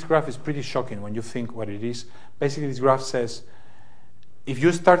employment. This graph is pretty shocking when you think what it is. Basically, this graph says if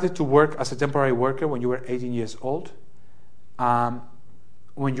you started to work as a temporary worker when you were 18 years old,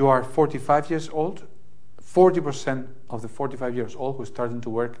 when you are 45 years old, 40% of the 45 years old who are starting to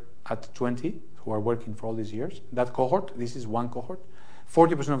work at 20, who are working for all these years, that cohort, this is one cohort,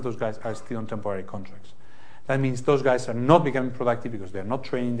 40% of those guys are still on temporary contracts. That means those guys are not becoming productive because they're not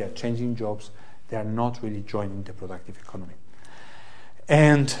training, they're changing jobs, they are not really joining the productive economy.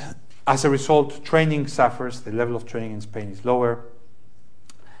 And as a result, training suffers, the level of training in Spain is lower.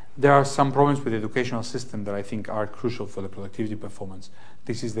 There are some problems with the educational system that I think are crucial for the productivity performance.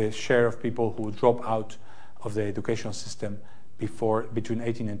 This is the share of people who drop out of the educational system between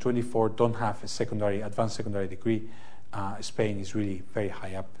 18 and 24, don't have a advanced secondary degree. Spain is really very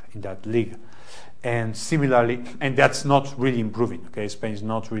high up in that league. And similarly, and that's not really improving, okay? Spain is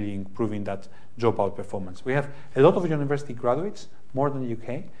not really improving that dropout performance. We have a lot of university graduates, more than the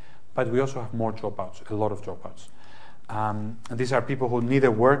UK, but we also have more dropouts, a lot of dropouts. And these are people who neither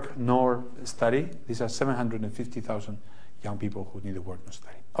work nor study. These are 750,000 young people who neither work nor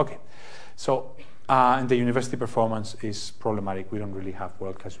study. Okay, so and the university performance is problematic. We don't really have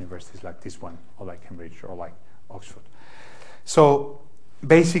world-class universities like this one, or like Cambridge, or like Oxford. So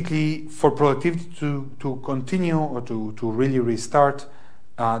basically, for productivity to continue or to really restart,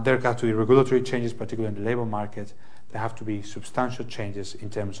 there have to be regulatory changes, particularly in the labor market. There have to be substantial changes in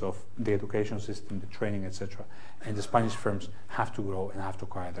terms of the education system, the training, etc. And the Spanish firms have to grow and have to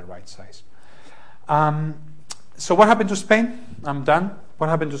acquire the right size. So what happened to Spain? I'm done. What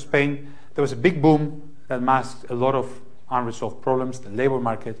happened to Spain? There was a big boom that masked a lot of unresolved problems. The labor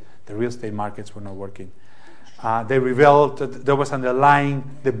market, the real estate markets were not working. They revealed that there was underlying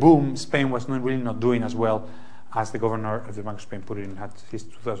the boom. Spain was really not doing as well as the governor of the Bank of Spain put it in his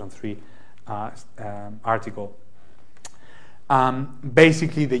 2003 article.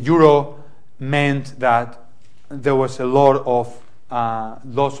 Basically, the euro meant that there was a lot of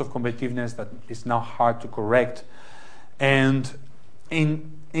loss of competitiveness that is now hard to correct. And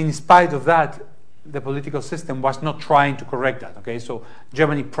in spite of that, the political system was not trying to correct that. Okay, so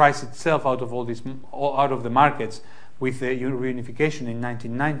Germany priced itself out of out of the markets with the reunification in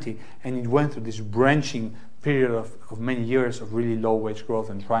 1990, and it went through this branching period of many years of really low wage growth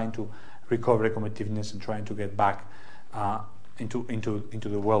and trying to recover competitiveness and trying to get back into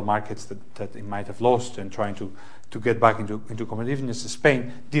the world markets that it might have lost, and trying to get back into competitiveness.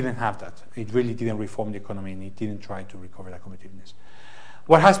 Spain didn't have that. It really didn't reform the economy, and it didn't try to recover that competitiveness.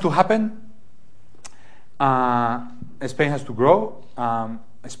 What has to happen? Spain has to grow.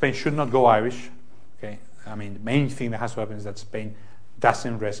 Spain should not go Irish. Okay, I mean, the main thing that has to happen is that Spain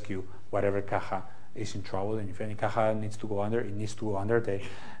doesn't rescue whatever Caja is in trouble, and if any Caja needs to go under, it needs to go under.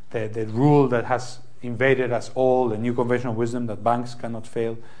 The rule that has invaded us all, the new conventional wisdom that banks cannot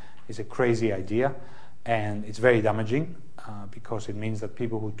fail, is a crazy idea, and it's very damaging because it means that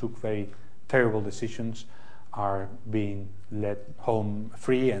people who took very terrible decisions are being let home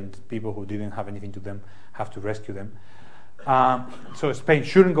free, and people who didn't have anything to them have to rescue them. So Spain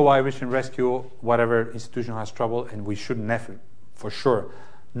shouldn't go Irish and rescue whatever institution has trouble, and we should never, for sure,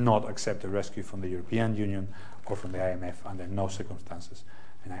 not accept a rescue from the European Union or from the IMF under no circumstances.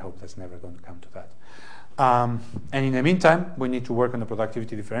 And I hope that's never going to come to that. And in the meantime, we need to work on the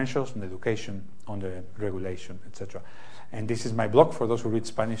productivity differentials, on the education, on the regulation, etc. And this is my blog for those who read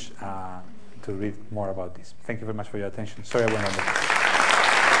Spanish to read more about this. Thank you very much for your attention. Sorry I went over.